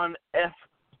 non-FBS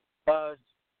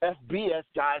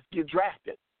guys get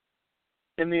drafted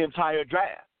in the entire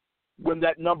draft, when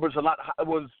that number's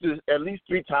was at least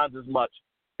 3 times as much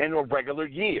in a regular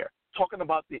year. Talking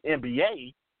about the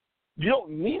NBA, you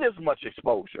don't need as much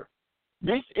exposure.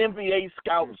 These NBA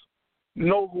scouts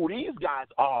know who these guys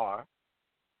are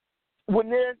when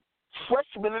they're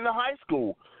freshmen in the high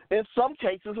school. In some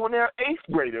cases, when they're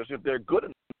 8th graders, if they're good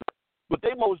enough. But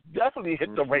they most definitely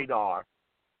hit the radar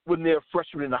when they're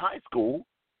freshmen in the high school.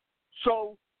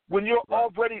 So when you're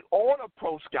already on a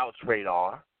pro scout's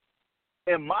radar,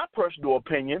 in my personal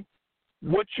opinion,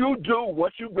 what you do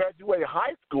once you graduate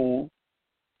high school,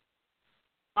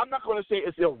 I'm not going to say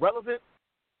it's irrelevant,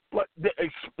 but the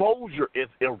exposure is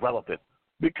irrelevant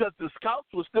because the scouts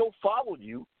will still follow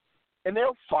you and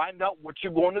they'll find out what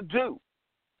you're going to do.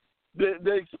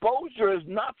 The exposure is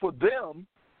not for them,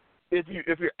 if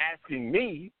you're asking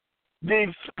me. The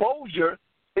exposure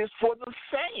is for the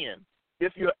fan,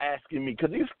 if you're asking me,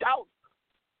 because these scouts,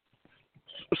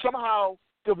 somehow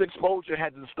the exposure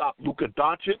hasn't stopped Luka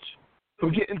Doncic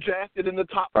from getting drafted in the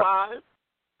top 5.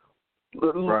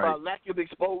 Lack of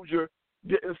exposure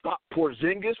didn't stop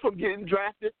Porzingis from getting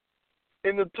drafted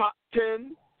in the top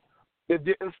 10. It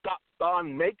didn't stop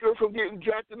Thon Maker from getting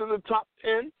drafted in the top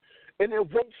 10. And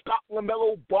it won't stop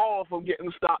LaMelo Ball from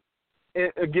getting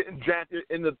drafted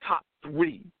in the top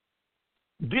 3.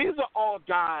 These are all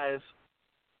guys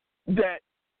that,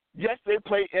 yes, they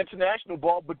play international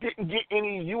ball, but didn't get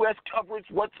any U.S. coverage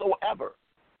whatsoever.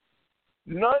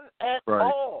 None at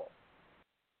all.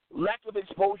 Lack of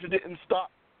exposure didn't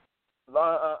stop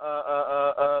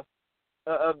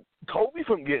Kobe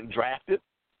from getting drafted.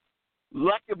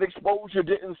 Lack of exposure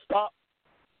didn't stop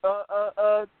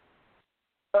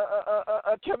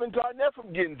Kevin Garnett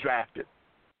from getting drafted.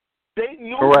 They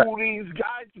knew who these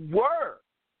guys were.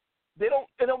 It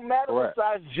don't matter what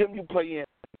size gym you play in.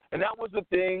 And that was the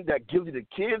thing that Gilly the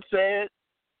Kid said.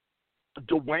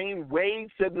 Dwayne Wade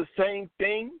said the same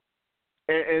thing.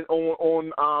 And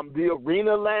on the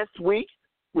arena last week,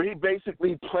 where he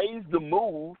basically plays the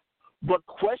move, but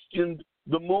questioned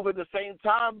the move at the same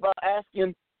time by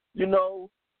asking,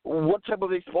 what type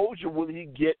of exposure will he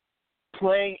get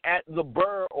playing at the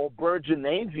Burr or Burr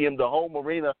Gymnasium, the home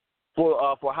arena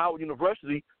for Howard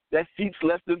University, that seats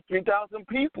less than 3,000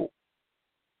 people.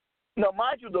 Now,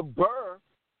 mind you, the Burr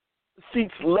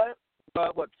seats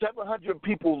 700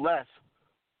 people less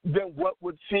than what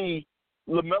would see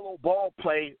LaMelo Ball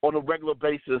play on a regular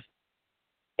basis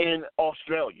in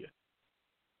Australia.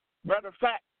 Matter of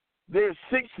fact, there's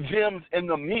 6 gyms in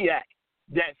the MEAC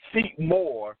that seat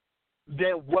more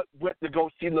than what went to go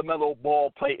see LaMelo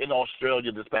Ball play in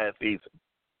Australia this past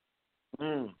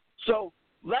season. So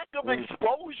lack of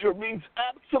exposure means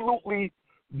absolutely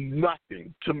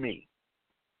nothing to me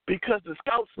because the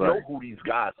scouts know who these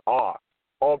guys are.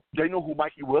 Or they know who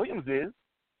Mikey Williams is.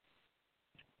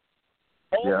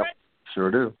 Yeah, sure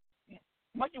do.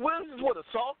 Mikey Williams is what, a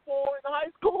sophomore in high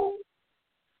school?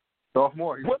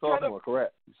 Sophomore. He's a sophomore,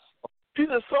 correct. He's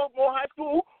a sophomore in high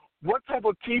school. What type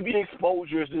of TV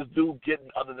exposure is this dude getting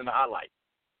other than highlights?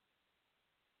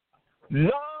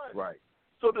 None. Right.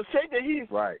 So to say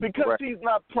that because he's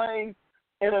not playing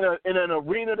in an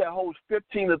arena that holds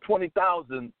 15 to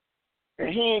 20,000, and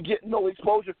he ain't getting no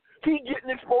exposure, he getting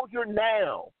exposure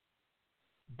now.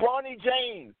 Bronny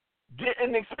James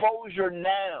getting exposure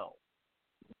now.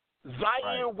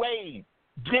 Zaire Wade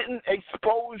getting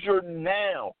exposure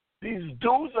now. These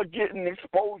dudes are getting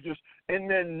exposures, and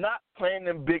they're not playing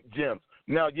in big gyms.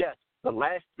 Now, yes, the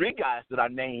last three guys that I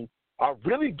named are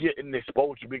really getting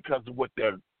exposure because of what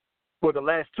for the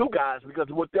last two guys, because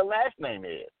of what their last name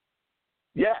is.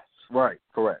 Yes. Right,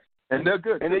 correct. And they're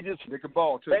good. And they can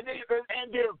ball, too. And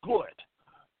they're good.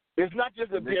 It's not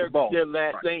just that they're their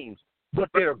last names, but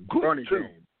they're good, Bronny too.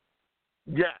 James.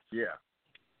 Yes. Yeah.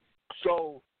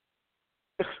 So,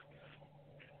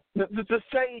 to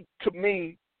say to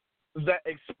me that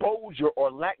exposure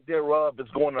or lack thereof is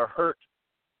going to hurt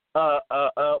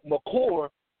McCord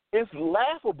is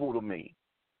laughable to me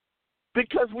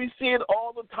because we see it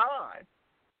all the time.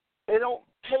 It don't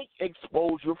take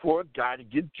exposure for a guy to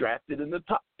get drafted in the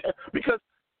top 10 because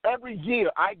every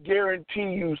year I guarantee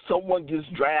you someone gets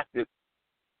drafted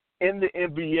in the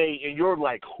NBA and you're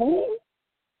like, who?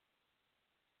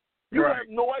 You have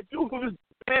no idea who this is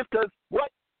because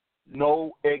what?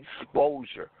 No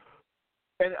exposure.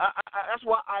 And that's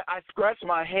why I scratch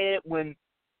my head when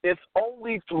it's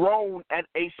only thrown at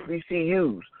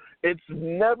HBCUs. It's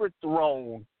never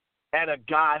thrown at a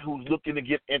guy who's looking to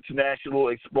get international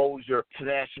exposure,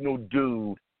 international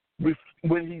dude,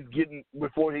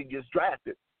 before he gets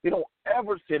drafted. They don't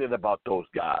ever say that about those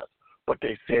guys, but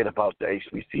they say it about the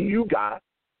HBCU guys.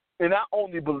 And I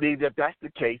only believe that that's the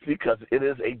case because it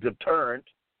is a deterrent.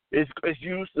 It's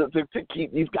used to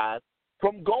keep these guys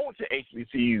from going to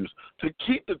HBCUs, to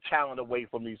keep the talent away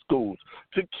from these schools,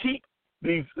 to keep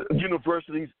these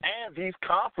universities and these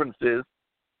conferences,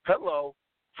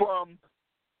 from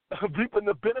reaping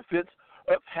the benefits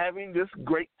of having this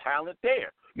great talent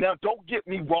there. Now, don't get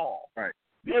me wrong. Right.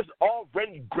 There's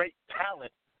already great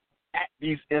talent at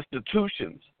these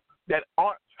institutions that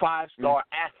aren't five-star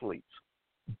athletes,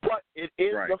 but it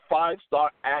is the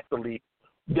five-star athlete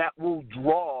that will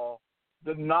draw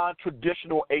the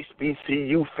non-traditional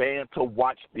HBCU fan to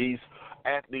watch these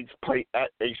athletes play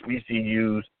at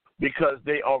HBCUs because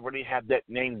they already have that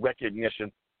name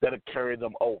recognition that'll carry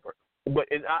them over. But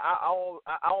I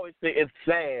always say it's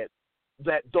sad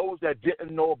that those that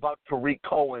didn't know about Tariq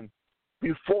Cohen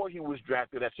before he was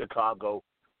drafted at Chicago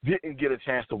didn't get a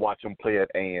chance to watch him play at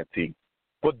A&T.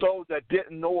 But those that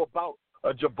didn't know about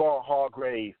Jabbar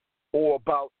Hargrave or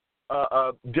about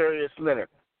Darius Leonard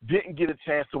didn't get a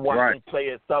chance to watch him play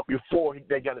at South before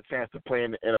they got a chance to play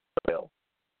in the NFL.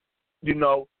 You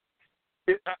know,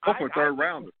 third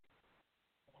rounder.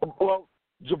 Well,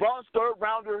 Jabbar's third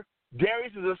rounder,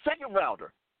 Darius is a second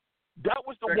rounder. That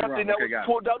was the one thing that was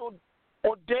pulled out on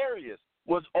Darius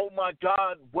was, oh my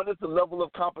God, what is the level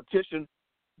of competition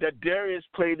that Darius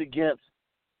played against?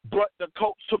 But the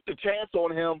coach took the chance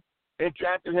on him and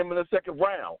drafted him in the second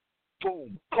round.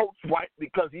 Boom, coach right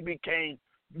because he became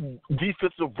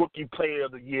defensive rookie player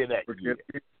of the year that year.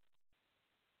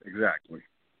 Exactly.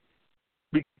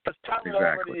 Because talent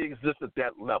already exists at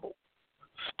that level.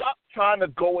 Stop trying to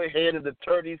go ahead and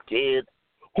deter these kids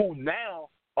who now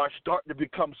are starting to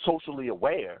become socially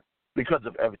aware because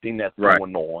of everything that's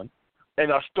going on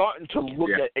and are starting to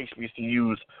look at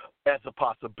HBCUs as a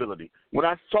possibility. When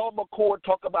I saw McCord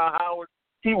talk about Howard,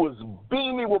 he was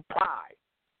beaming with pride.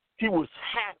 He was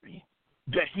happy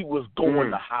that he was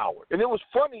going to Howard. And it was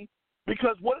funny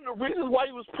because one of the reasons why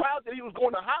he was proud that he was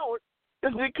going to Howard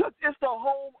is because it's the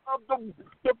home of the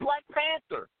Black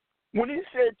Panther. When he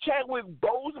said Chadwick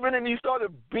Boseman and he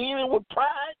started beaming with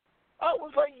pride, I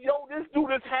was like, yo, this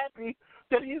dude is happy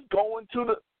that he's going to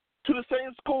the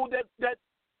same school that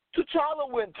T'Challa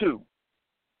went to.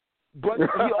 But he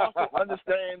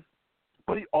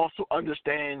also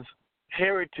understands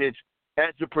heritage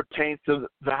as it pertains to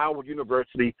the Howard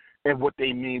University and what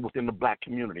they mean within the black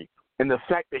community. And the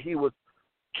fact that he was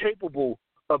capable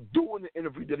of doing the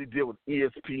interview that he did with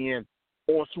ESPN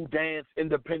on Sudan's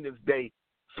Independence Day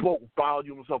spoke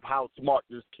volumes of how smart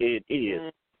this kid is.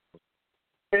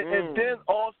 And then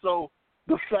also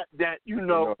the fact that, you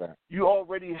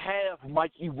already have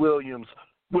Mikey Williams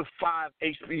with 5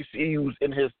 HBCUs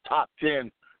in his top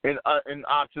 10 and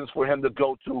options for him to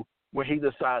go to when he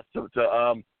decides to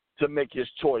make his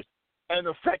choice. And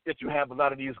the fact that you have a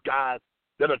lot of these guys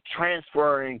that are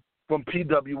transferring from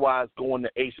PWIs going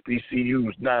to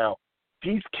HBCUs now,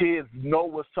 these kids know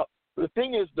what's up. The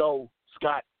thing is, though,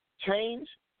 Scott, change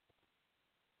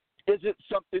isn't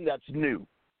something that's new.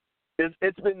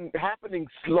 It's been happening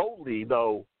slowly,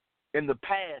 though, in the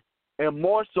past, and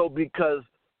more so because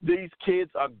these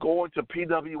kids are going to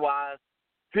PWIs,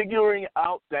 figuring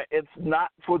out that it's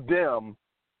not for them,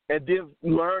 and then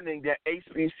learning that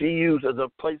HBCUs is a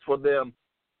place for them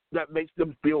that makes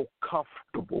them feel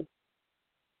comfortable.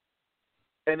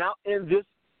 And I'll end this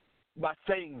by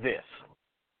saying this.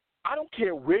 I don't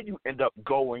care where you end up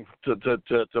going to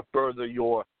further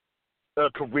your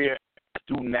career as a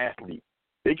student athlete.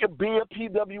 It could be a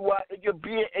PWI, it could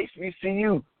be an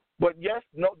HBCU. But yes,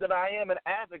 know that I am an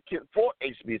advocate for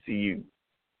HBCU.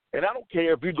 And I don't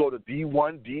care if you go to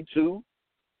D1, D2,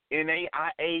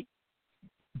 NAIA,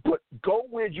 but go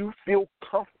where you feel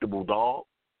comfortable, dog.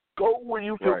 Go where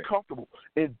you feel comfortable.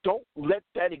 And don't let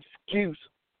that excuse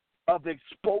of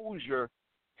exposure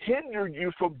hinder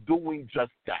you from doing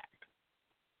just that.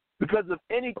 Because if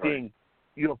anything,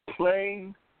 you're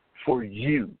playing for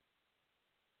you.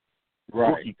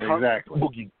 Right, exactly.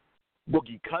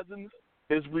 Boogie Cousins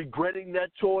is regretting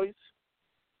that choice.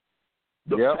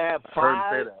 The Fab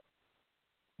Five,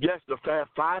 yes, the Fab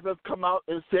Five have come out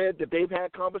and said that they've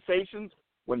had conversations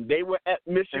when they were at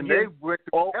Michigan. And they went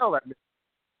to hell at Michigan.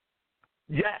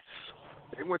 Yes.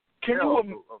 They went to hell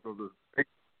of the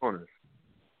corners.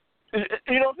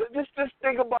 You know, just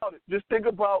think about it. Just think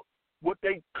about what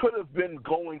they could have been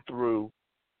going through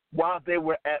while they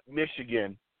were at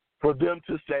Michigan for them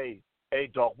to say, hey,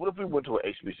 dog, what if we went to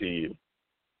an HBCU?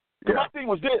 Yeah. My thing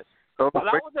was this. When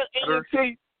I was at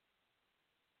A&T,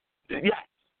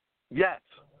 yes.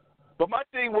 But my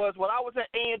thing was, when I was at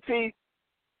A&T,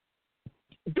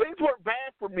 things weren't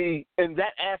bad for me in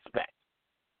that aspect.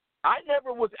 I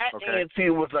never was at A&T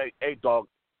and was like, hey, dog,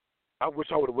 I wish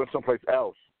I would have went someplace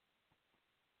else.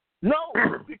 No,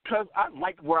 because I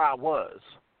liked where I was,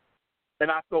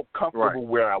 and I felt comfortable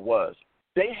where I was.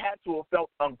 They had to have felt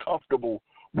uncomfortable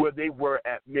where they were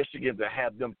at Michigan to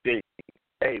have them think,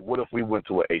 hey, what if we went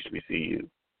to an HBCU?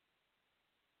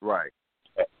 Right.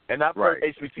 And I've heard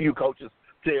HBCU coaches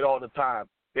say it all the time.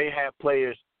 They have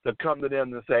players that come to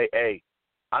them and say, hey,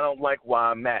 I don't like where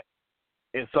I'm at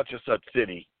in such and such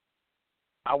city.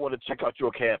 I want to check out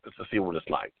your campus to see what it's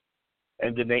like.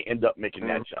 And then they end up making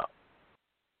that jump.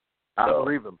 I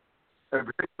believe them. And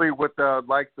particularly with the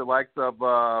likes of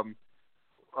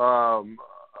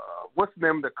what's the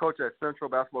name of the coach at Central,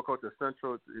 basketball coach at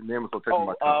Central? His name is so taking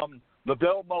my time.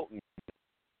 Lavelle Moulton.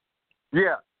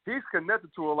 Yeah, he's connected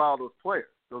to a lot of those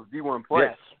players, those D1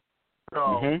 players. Yes.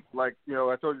 So, like, you know,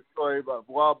 I told you a story about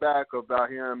a while back about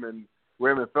him and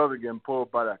Raymond Felder getting pulled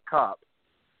by that cop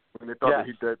when they thought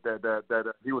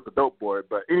that he was a dope boy.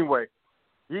 But anyway,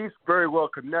 he's very well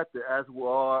connected, as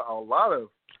are a lot of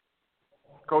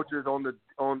coaches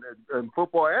in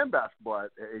football and basketball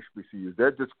at HBCUs.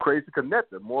 They're just crazy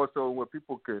connected, more so than what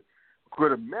people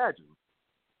could imagine.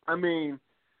 I mean,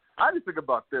 I just think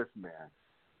about this, man.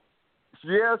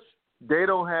 Yes, they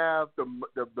don't have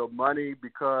the money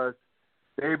because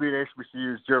they be in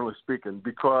HBCUs, generally speaking,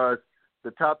 because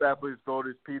the top athletes go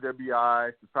to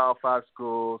PWIs, the Power 5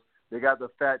 schools. They got the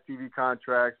fat TV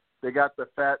contracts. They got the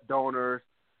fat donors,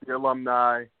 the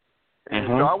alumni. And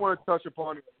so I want to touch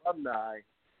upon the alumni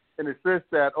in the sense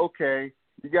that, okay,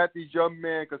 you got these young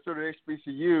men considered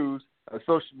HBCUs,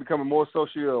 becoming more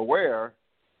socially aware,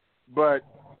 but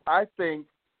I think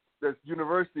that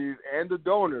universities and the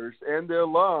donors and the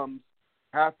alums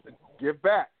have to give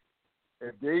back.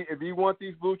 If you want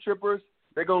these blue chippers,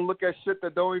 they're going to look at shit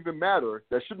that don't even matter,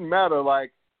 that shouldn't matter,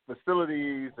 like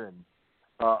facilities and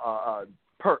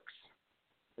perks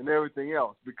and everything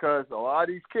else, because a lot of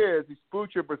these kids, these blue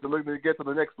chippers, are looking to get to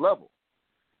the next level.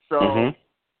 So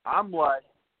I'm like,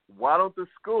 why don't the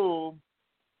school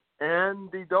and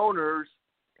the donors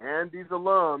and these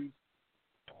alums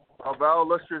of our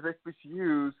illustrious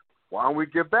HBCUs, why don't we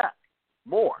give back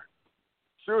more?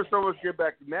 Sure, some of us give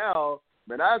back now,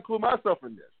 man, I include myself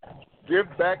in this. Give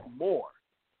back more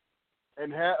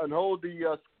and hold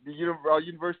our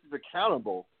universities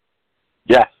accountable.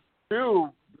 Yes. To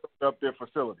build up their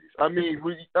facilities. I mean,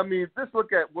 just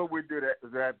look at what we're doing at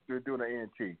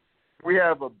A&T. We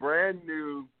have a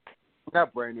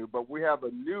not brand new, but we have a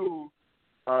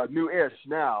new-ish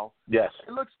now. Yes.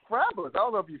 It looks fabulous. I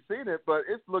don't know if you've seen it, but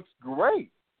it looks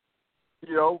great.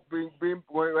 You know,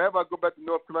 whenever I go back to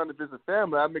North Carolina to visit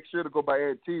family, I make sure to go by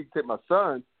A&T, take my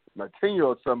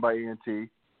 10-year-old son by A&T,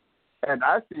 and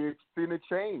I seeing a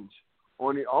change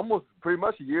on almost pretty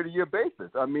much a year-to-year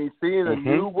basis. I mean, seeing a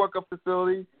new workup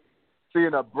facility,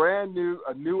 seeing a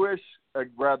newish,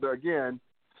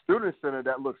 student center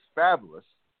that looks fabulous,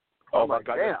 Oh, my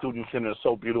God, the student center is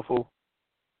so beautiful.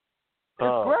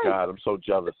 It's great. God, I'm so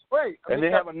jealous. It's great. They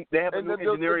have a new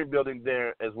engineering building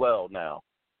there as well now.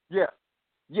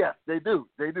 Yes, they do.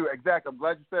 They do. Exactly. I'm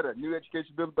glad you said that. New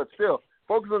education building, but still,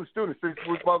 focus on the students. Since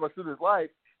we're talking about students' life,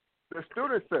 the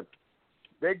student center.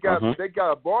 They got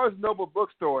a Barnes Noble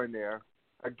bookstore in there,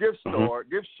 a gift store,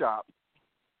 gift shop.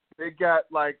 They got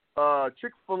like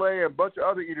Chick-fil-A and a bunch of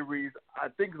other eateries. I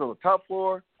think it's on the top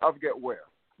floor. I forget where,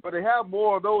 but they have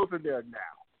more of those in there now.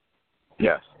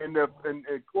 Yes. And of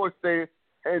course the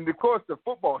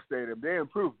football stadium, they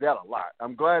improved that a lot.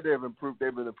 I'm glad they've been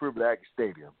improving the Aggie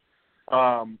Stadium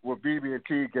with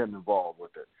BB&T getting involved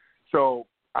with it. So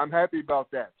I'm happy about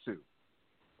that too.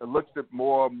 It looks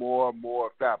more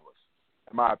fabulous,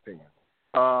 in my opinion.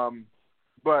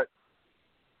 But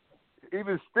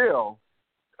even still,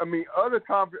 I mean, other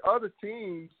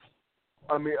teams,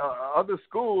 other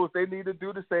schools, they need to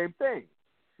do the same thing.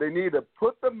 They need to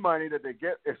put the money that they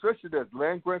get, especially the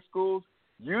land grant schools,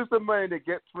 use the money they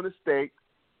get from the state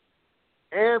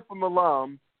and from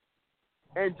alums,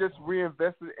 and just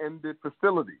reinvest it in the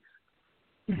facilities,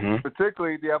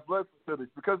 particularly the athletic facilities.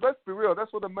 Because let's be real,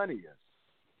 that's where the money is.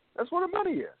 That's where the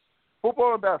money is.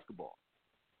 Football and basketball.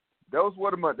 Those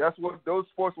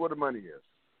sports where the money is.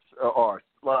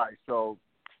 So,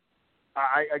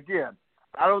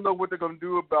 I don't know what they're going to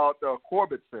do about the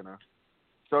Corbett Center,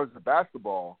 so it's the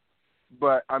basketball,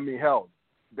 but I mean, hell,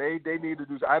 they need to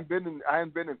do. I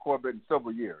haven't been in Corbett in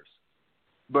several years,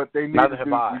 but they need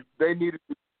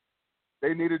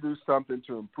They need to do something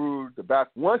to improve the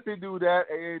basketball. Once they do that,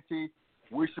 AAT,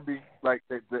 we should be like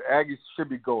the Aggies should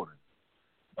be golden.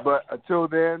 But until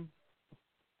then,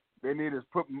 they need to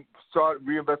start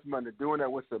reinvesting money. They're doing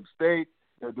that with some state.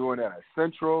 They're doing that at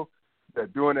Central. They're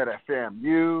doing that at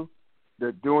FAMU.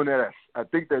 They're doing that I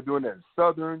think they're doing that at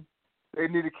Southern. They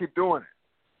need to keep doing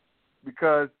it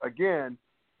because again,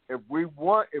 if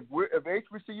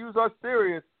HBCUs are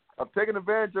serious of taking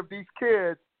advantage of these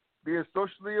kids being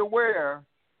socially aware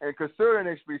and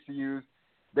considering HBCUs,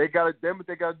 they got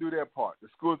to do their part. The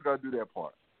schools got to do their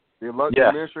part. The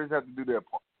administrators have to do their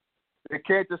part. They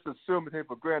can't just assume and take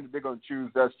for granted they're going to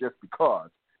choose us just because.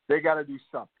 They got to do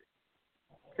something.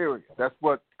 Period. That's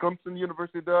what Clemson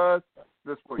University does.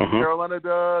 That's what Carolina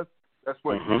does. That's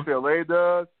what UCLA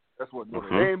does. That's what Notre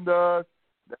Dame does.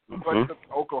 That's what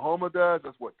Oklahoma does.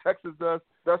 That's what Texas does.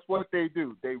 That's what they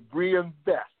do. They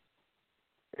reinvest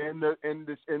in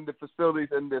the facilities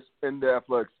in the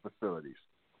athletics facilities.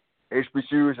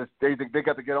 HBCUs, they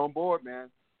got to get on board, man.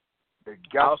 They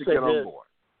got to get on board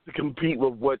to compete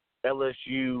with what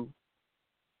LSU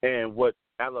and what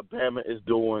Alabama is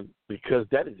doing because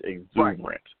that is exuberant.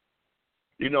 Right.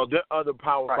 You know, there are other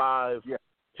Power Five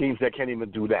teams that can't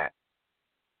even do that.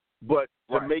 But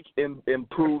to make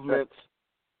improvements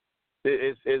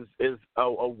is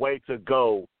a way to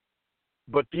go.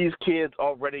 But these kids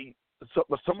already,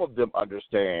 some of them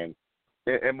understand,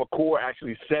 and McCord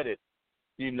actually said it,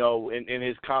 you know, in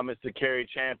his comments to Kerry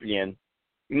Champion.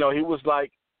 You know, he was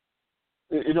like,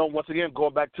 you know, once again,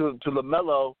 going back to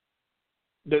LaMelo,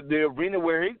 the arena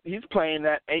where he's playing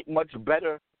at ain't much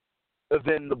better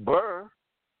than the Burr.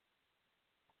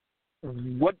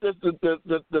 What does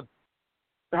the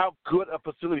how good a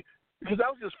facility? Because that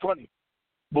was just funny.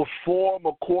 Before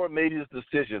McCord made his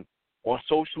decision on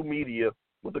social media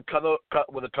with a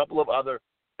couple of other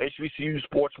HBCU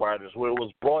sports writers, where it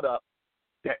was brought up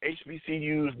that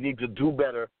HBCUs need to do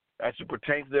better as it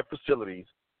pertains to their facilities,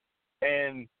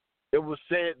 and it was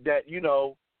said that, you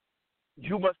know,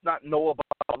 you must not know about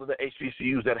all of the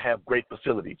HBCUs that have great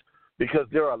facilities because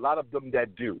there are a lot of them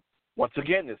that do. Once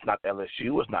again, it's not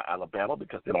LSU, it's not Alabama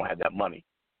because they don't have that money,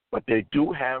 but they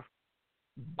do have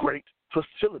great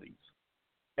facilities.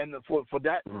 And for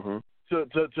that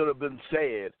to have been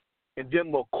said, and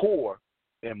then McCord,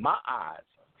 in my eyes,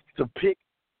 to pick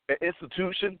an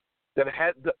institution that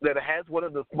has one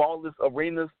of the smallest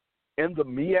arenas in the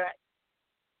MEAC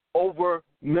over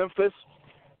Memphis,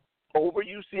 over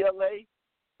UCLA,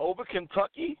 over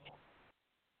Kentucky,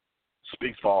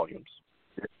 speaks volumes.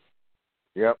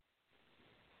 Yep.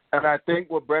 And I think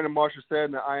what Brandon Marshall said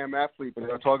in the I Am Athlete, when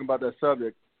they were talking about that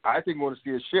subject, I think we're going to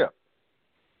see a shift.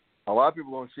 A lot of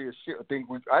people want to see a shift. I think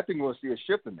we're going to see a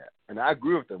shift in that. And I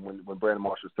agree with them when Brandon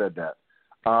Marshall said that.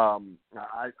 I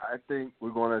think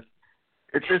we're going to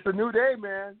 – it's a new day,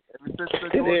 man. Ever since the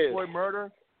George Floyd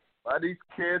murder, a lot of these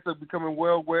kids are becoming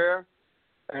well aware.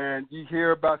 And you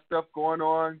hear about stuff going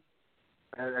on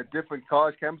at different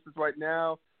college campuses right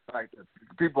now, like the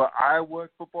people at Iowa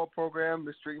football program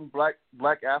mistreating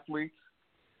black athletes.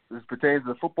 This pertains to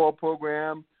the football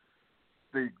program.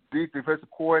 The defensive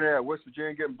coordinator at West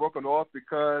Virginia getting broken off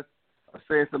because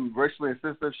saying some racially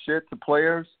insensitive shit to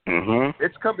players. Mm-hmm.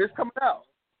 It's coming out.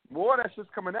 More of that shit's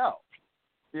coming out.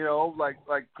 You know, like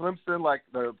Clemson, like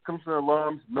the Clemson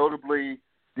alums, notably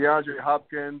DeAndre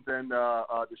Hopkins and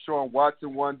Deshaun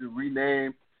Watson wanted to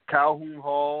rename Calhoun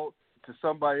Hall to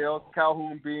somebody else.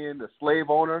 Calhoun being the slave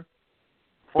owner,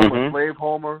 former slave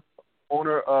owner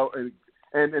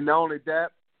and not only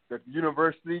that, the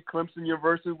university, Clemson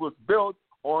University, was built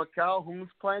on Calhoun's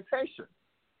plantation.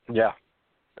 Yeah.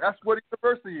 That's what a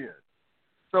university is.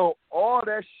 So all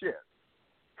that shit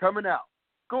coming out.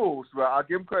 Schools, well, I'll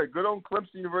give them credit. Good on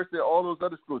Clemson University, all those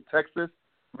other schools, Texas,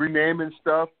 renaming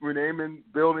stuff, renaming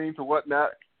buildings or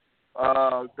whatnot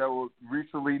that were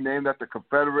recently named after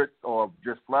Confederates or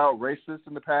just flat racist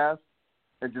in the past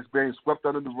and just being swept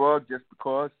under the rug just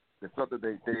because they felt that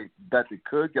they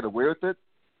could get away with it.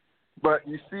 But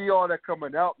you see all that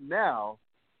coming out now,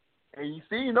 and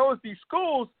you notice these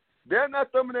schools, they're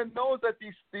not thumbing their nose at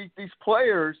these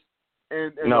players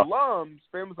and alums,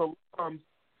 famous alums,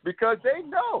 because they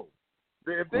know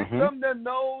that if they thumb their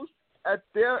nose at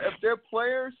their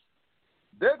players,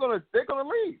 they're gonna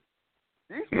leave.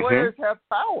 These players have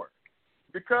power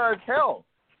because hell,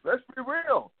 let's be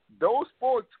real. Those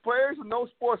sports players in those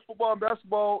sports, football and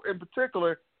basketball in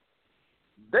particular,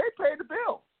 they pay the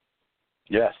bills.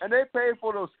 Yes. And they pay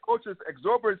for those coaches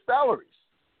exorbitant salaries,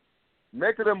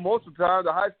 making them most of the time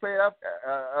the highest paid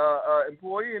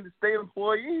employee and the state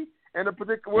employee in a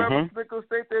particular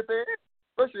state that they're in,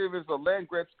 especially if it's a land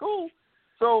grant school.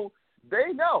 So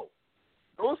they know.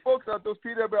 Those folks out, those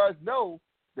PWIs know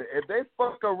that if they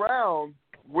fuck around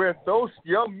with those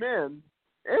young men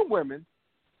and women,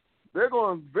 they're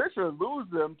going to eventually lose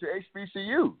them to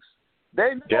HBCUs.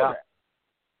 They know that.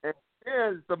 And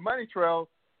here's the money trail.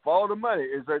 Follow the money.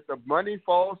 Is that the money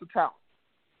follows the talent.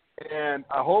 And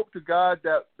I hope to God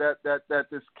that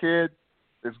this kid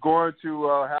is going to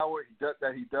Howard,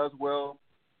 that he does well.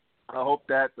 I hope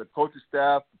that the coaching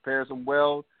staff prepares him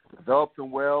well, develops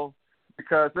him well,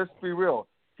 because let's be real,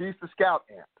 he's the scout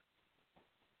ant.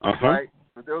 Right?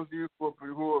 For those of you who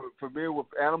are familiar with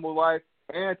animal life,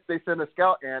 ants, they send a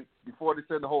scout ant before they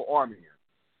send the whole army in.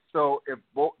 So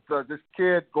so this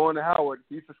kid going to Howard,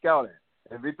 he's the scout ant.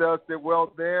 If he does it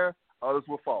well there, others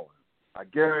will follow him. I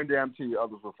guarantee you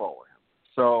others will follow him.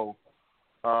 So,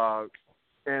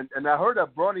 and I heard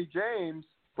that Bronny James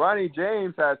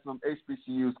has some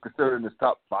HBCUs considered in his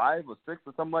top 5 or 6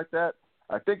 or something like that.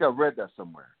 I think I read that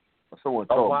somewhere. Or someone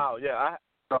told me. Oh, wow, yeah.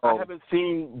 I haven't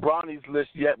seen Bronny's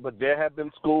list yet, but there have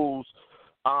been schools,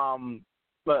 and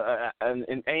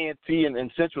A&T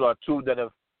and Central are 2 that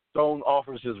have thrown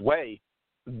offers his way.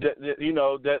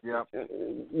 That'll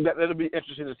be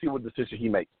interesting to see what decision he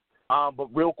makes. But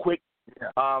real quick,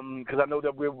 because I know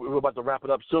that we're about to wrap it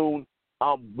up soon.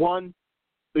 One,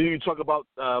 you talk about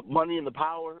money and the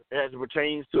power as it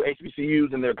pertains to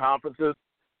HBCUs and their conferences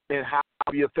and how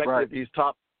be effective these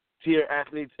top tier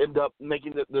athletes end up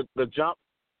making the jump.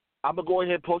 I'm gonna go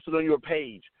ahead and post it on your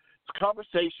page. It's a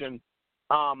conversation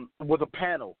with a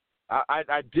panel.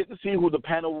 I didn't see who the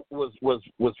panel was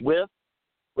with.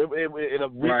 It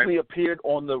recently appeared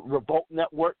on the Revolt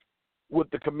Network with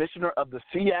the commissioner of the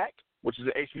SEAC, which is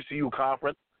the HBCU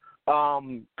conference,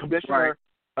 Commissioner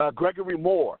Gregory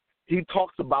Moore. He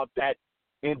talks about that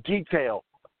in detail.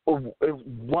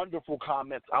 Wonderful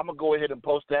comments. I'm going to go ahead and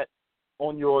post that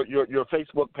on your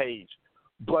Facebook page.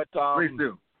 But please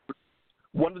do.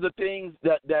 One of the things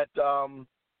that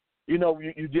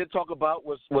you did talk about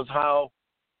was how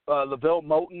Lavelle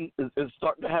Moulton is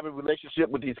starting to have a relationship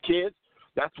with these kids.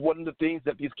 That's one of the things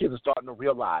that these kids are starting to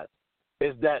realize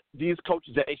is that these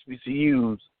coaches at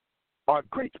HBCUs are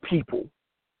great people,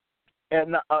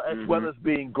 and as well as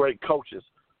being great coaches.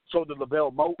 So the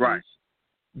Lavelle Moultons,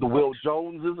 the Will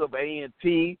Joneses of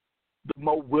A&T, the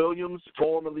Mo Williams,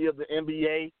 formerly of the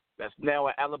NBA, that's now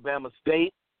at Alabama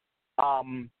State.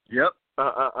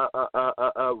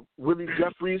 Willie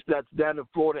Jeffries, that's down in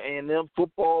Florida A&M,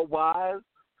 football-wise.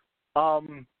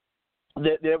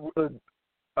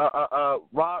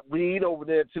 Rod Reed over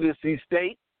there at Tennessee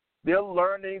State. They're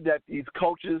learning that these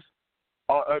coaches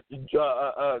are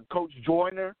Coach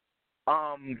Joyner.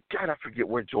 God, I forget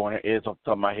where Joyner is off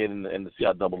the top of my head in the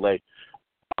CIAA.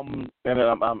 And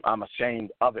I'm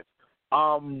ashamed of it.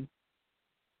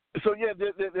 So yeah,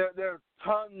 there are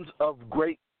tons of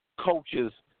great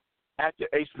coaches at the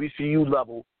HBCU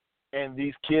level, and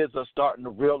these kids are starting to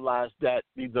realize that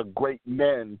these are great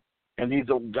men, and these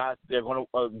are guys. They're going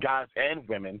to guys and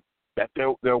women that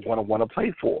they're going to want to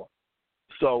play for.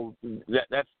 So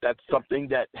that's something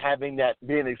that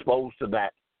being exposed to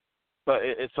that, but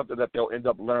it's something that they'll end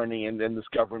up learning and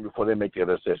discovering before they make their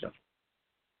decision.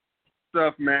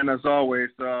 stuff, man, as always.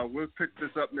 We'll pick this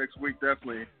up next week,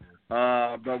 definitely.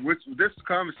 But this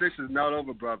conversation is not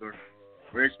over, brother.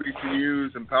 For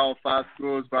HBCUs and Power 5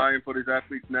 schools vying for these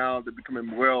athletes now, they're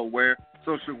becoming well aware,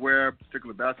 social aware,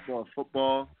 particularly basketball and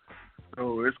football.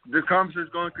 So this conversation is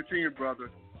going to continue,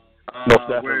 brother.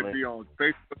 Whether it be on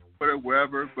Facebook, Twitter,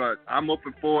 wherever. But I'm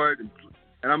open for it, and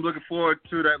I'm looking forward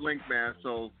to that link, man.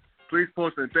 So please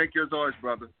post it. And thank you as always,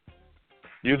 brother.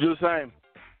 You do the same.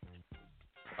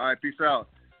 All right, peace out.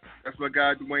 That's my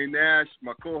guy, Dwayne Nash.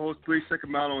 My co-host, please check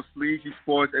him out on Sleazy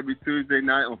Sports every Tuesday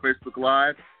night on Facebook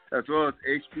Live, as well as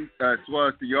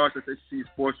the Yards, that's HBCU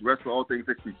Sports, the rest of all things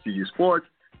HBCU Sports.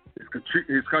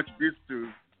 His contributions to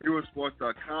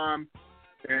HeroSports.com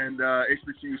and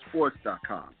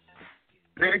HBCUSports.com.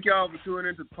 Thank y'all for tuning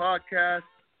into the podcast.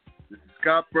 This is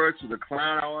Scott Burks with the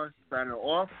Clown Hour, signing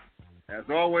off. As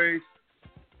always,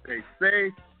 stay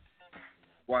safe,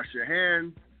 wash your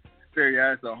hands, stay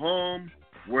your ass at home,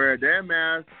 wear a damn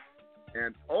mask,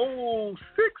 and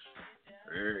 06